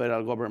a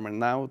federal government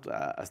now,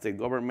 a state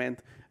government,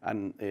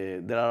 and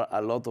there are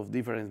a lot of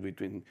difference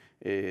between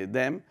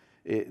them.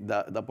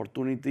 The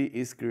opportunity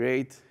is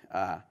create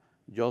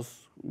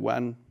just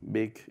one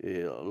big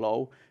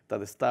law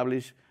that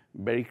establish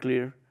very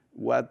clear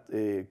what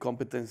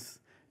competence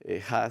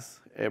has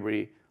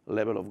every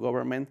level of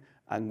government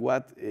and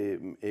what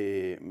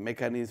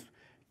mechanism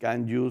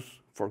can use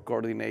for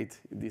coordinate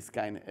this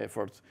kind of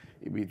efforts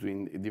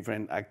between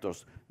different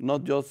actors,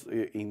 not just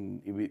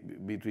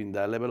between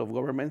the level of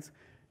governments,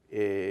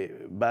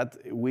 but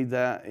with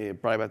the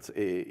private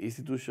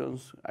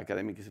institutions,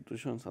 academic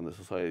institutions, and the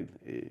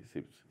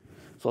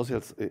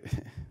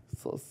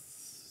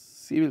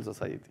civil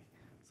society.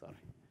 Sorry.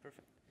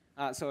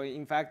 Perfect. So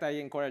in fact, I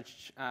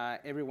encourage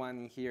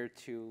everyone here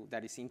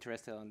that is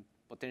interested in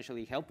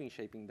potentially helping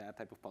shaping that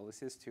type of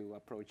policies to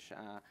approach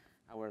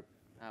our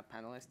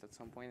panelists at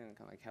some point and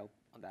kind of like help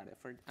on that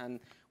effort. And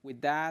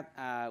with that,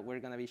 we're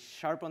going to be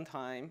sharp on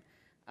time.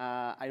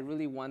 I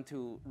really want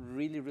to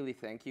really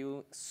thank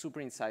you. Super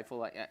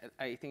insightful.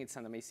 I think it's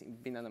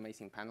been an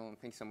amazing panel, and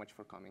thanks so much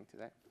for coming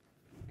today.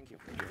 Thank you.